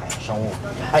的一种海洋生物，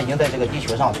它已经在这个地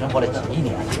球上存活了几亿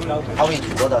年，它为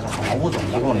许多的海洋物种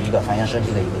提供了一个繁衍生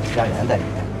息的一个家园在里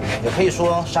面。也可以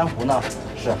说珊瑚呢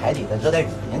是海底的热带雨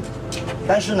林，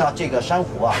但是呢，这个珊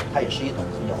瑚啊，它也是一种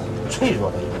比较脆弱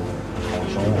的一种海洋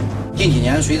生物。近几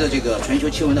年随着这个全球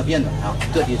气温的变暖啊，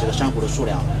各地这个珊瑚的数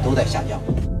量都在下降。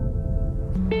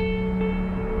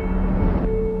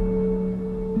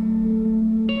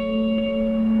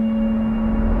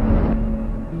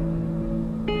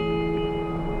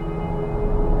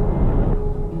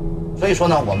所以说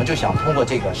呢，我们就想通过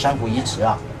这个珊瑚移植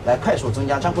啊，来快速增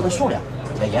加珊瑚的数量，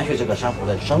来延续这个珊瑚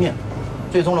的生命。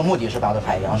最终的目的是达到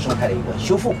海洋生态的一个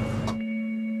修复。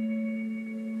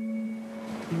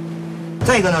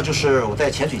再一个呢，就是我在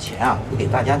潜水前啊，会给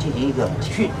大家进行一个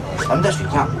集训。咱们在水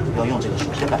下要用这个手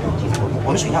写板进行沟通。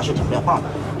我们水下是讲变化的，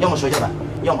要么手写板，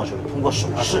要么是通过手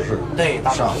势。对，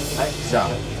大上哎下，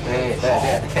对，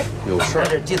有事。但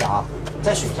是记得啊。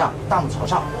在水下，大拇朝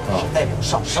上是代表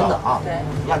上升的啊。对。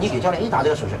呀，你给教练一打这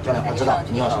个手势，教练会知道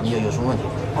你有什么问题，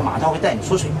他马上会带你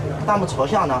出水。大拇朝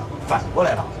下呢，反过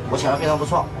来了，我潜得非常不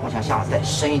错，我想下再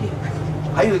深一点。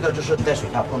还有一个就是你在水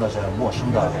下碰到这陌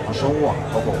生的海洋生物啊，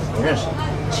包括我们不认识，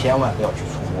千万不要去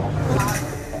触摸，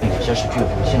有些是具有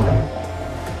毒性的。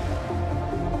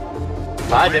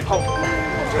啥也别碰。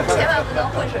千万不能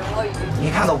浑水摸鱼。你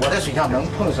看到我在水下能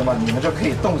碰什么，你们就可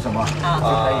以动什么就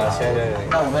可以了。行，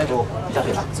那我们就下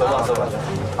水了。走吧。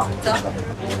好，走。行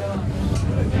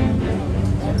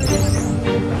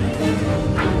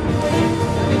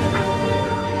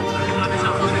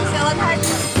了，太沉。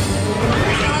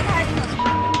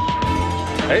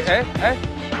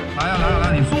哎，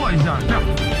来，你坐一下，这样，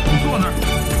你坐那儿。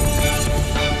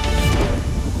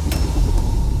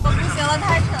不行了，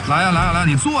太沉。来，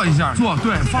你坐一下，坐，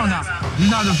对，放下，一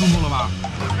下就舒服了吧？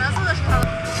蓝色的是他的，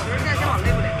我现在肩膀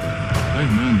累不累？可以，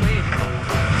没问题。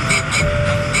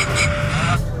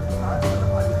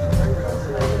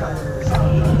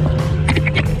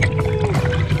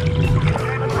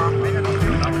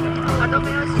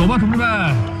走吧，同志们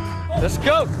 ，Let's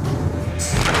go。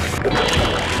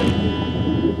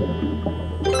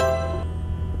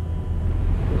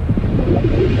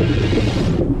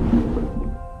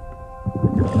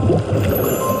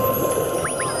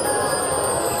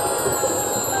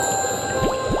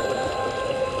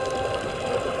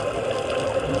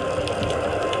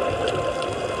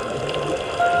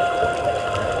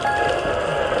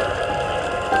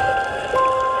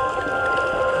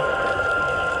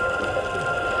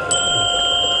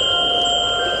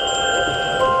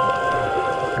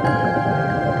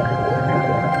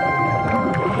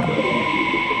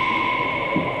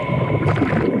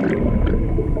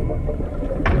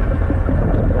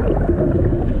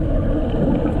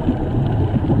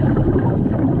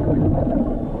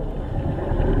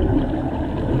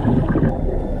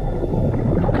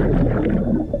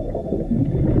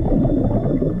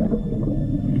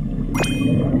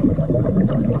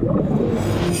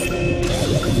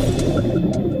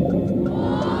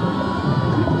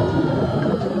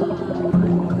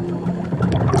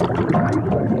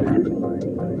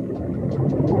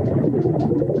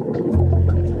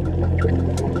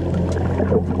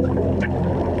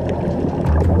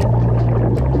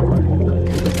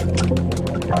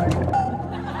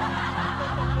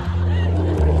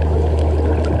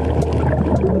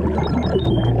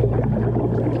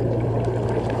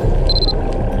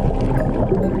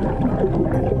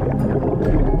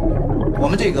我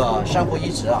们这个珊瑚移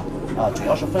植啊，主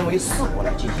要是分为4步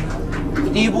来进行。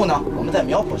第一步呢，我们在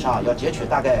苗圃上要截取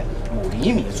大概5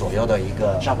厘米左右的一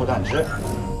个珊瑚断枝。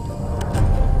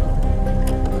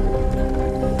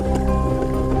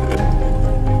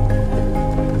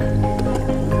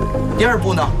第二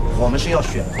步呢，我们是要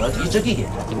选择移植地点。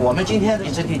我们今天的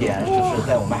移植地点就是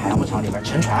在我们海洋牧场里边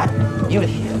沉船，因为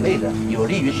铁类的有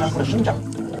利于珊瑚的生长。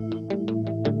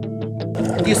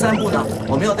第3步呢，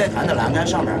我们要在船的栏杆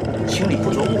上面清理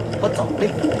附着物和藻类。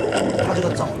它这个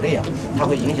藻类啊，它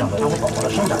会影响到珊瑚宝宝的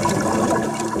生长。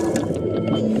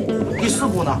第4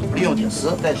步呢，利用铁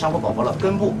丝在珊瑚宝宝的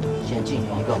根部先进行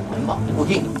一个捆绑固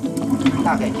定，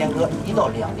大概间隔1到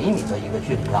2厘米的一个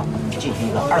距离啊，进行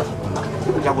一个2次捆绑，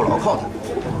加固牢靠的。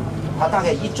它大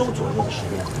概1周左右的时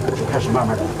间就开始慢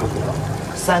慢的复活了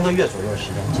，3个月左右的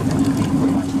时间基本就可以复活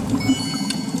完成。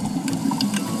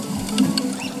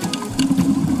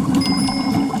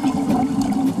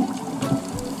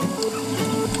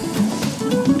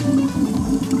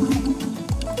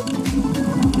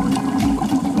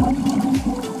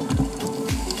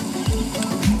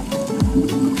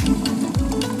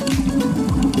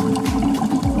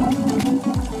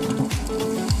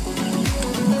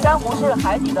珊瑚是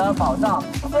海底的宝藏，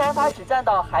虽然它只占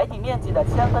到海底面积的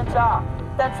2/1000，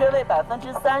但却为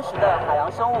30%的海洋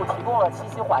生物提供了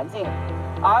栖息环境。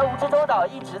而蜈支洲岛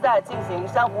一直在进行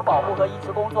珊瑚保护和移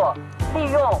植工作，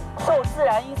利用受自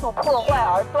然因素破坏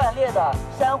而断裂的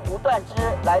珊瑚断枝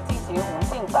来进行无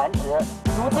性繁殖。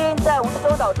如今，在蜈支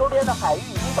洲岛周边的海域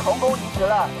已经成功移植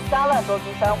了3万多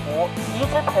只珊瑚，移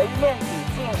植培育面积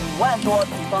近5万多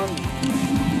平方米。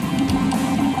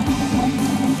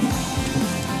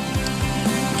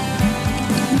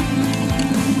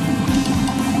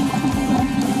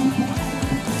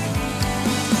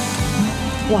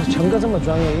 哇，陈哥这么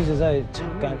专业，一直在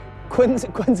干。坤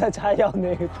在摘药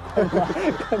那个，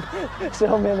是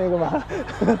后面那个吗？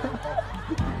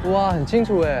哇，很清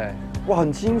楚哎，哇，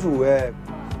很清楚哎，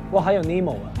哇，还有尼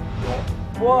莫啊，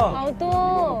哇，好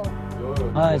多。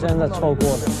哎，真的错过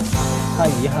了，太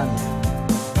遗憾了。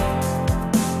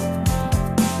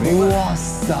哇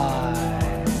塞！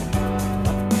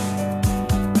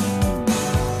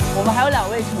 我们还有2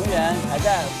位成员还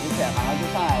在浮潜，马上就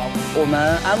上来了。我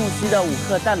们安慕希的5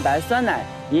克蛋白酸奶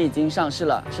也已经上市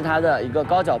了，是它的一个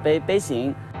高脚杯杯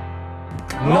型。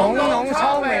浓浓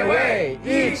超美味，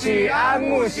一起安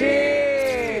慕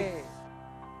希。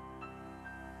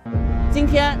今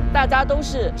天大家都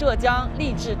是浙江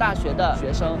励志大学的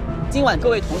学生，今晚各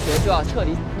位同学就要撤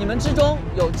离。你们之中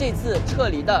有这次撤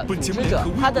离的组织者，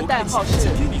他的代号是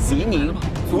黎宁。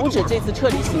 阻止这次撤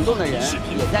离行动的人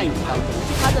也在你们当中，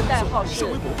他的代号是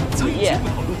子夜。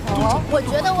哦，我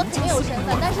觉得我肯定有身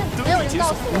份，但是没有人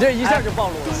告诉我。你这一下就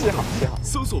暴露了。记好记好。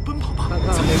搜索奔跑吧，看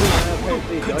看每个人可以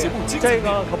自己表演。这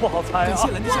个可不好猜啊。这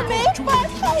没法，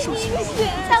太明显。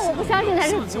但我不相信他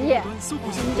是子夜，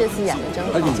这次演的真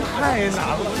好。太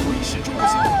难了。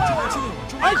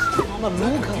哎，那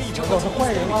卢卡我是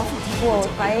坏人吗？我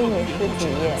怀疑你是子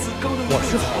夜。我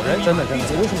是好人，真的。我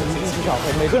为什么一定是小黑？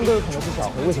每个人都有可能是小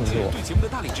黑，为什么是我？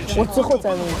我之后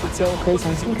再问一次，可以相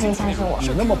信我。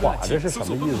你那么把着是什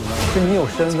么意思呢？是你有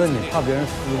身份，你怕别人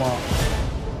撕吗？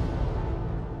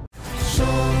手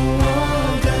握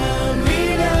的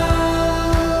力量，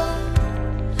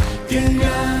点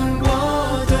燃。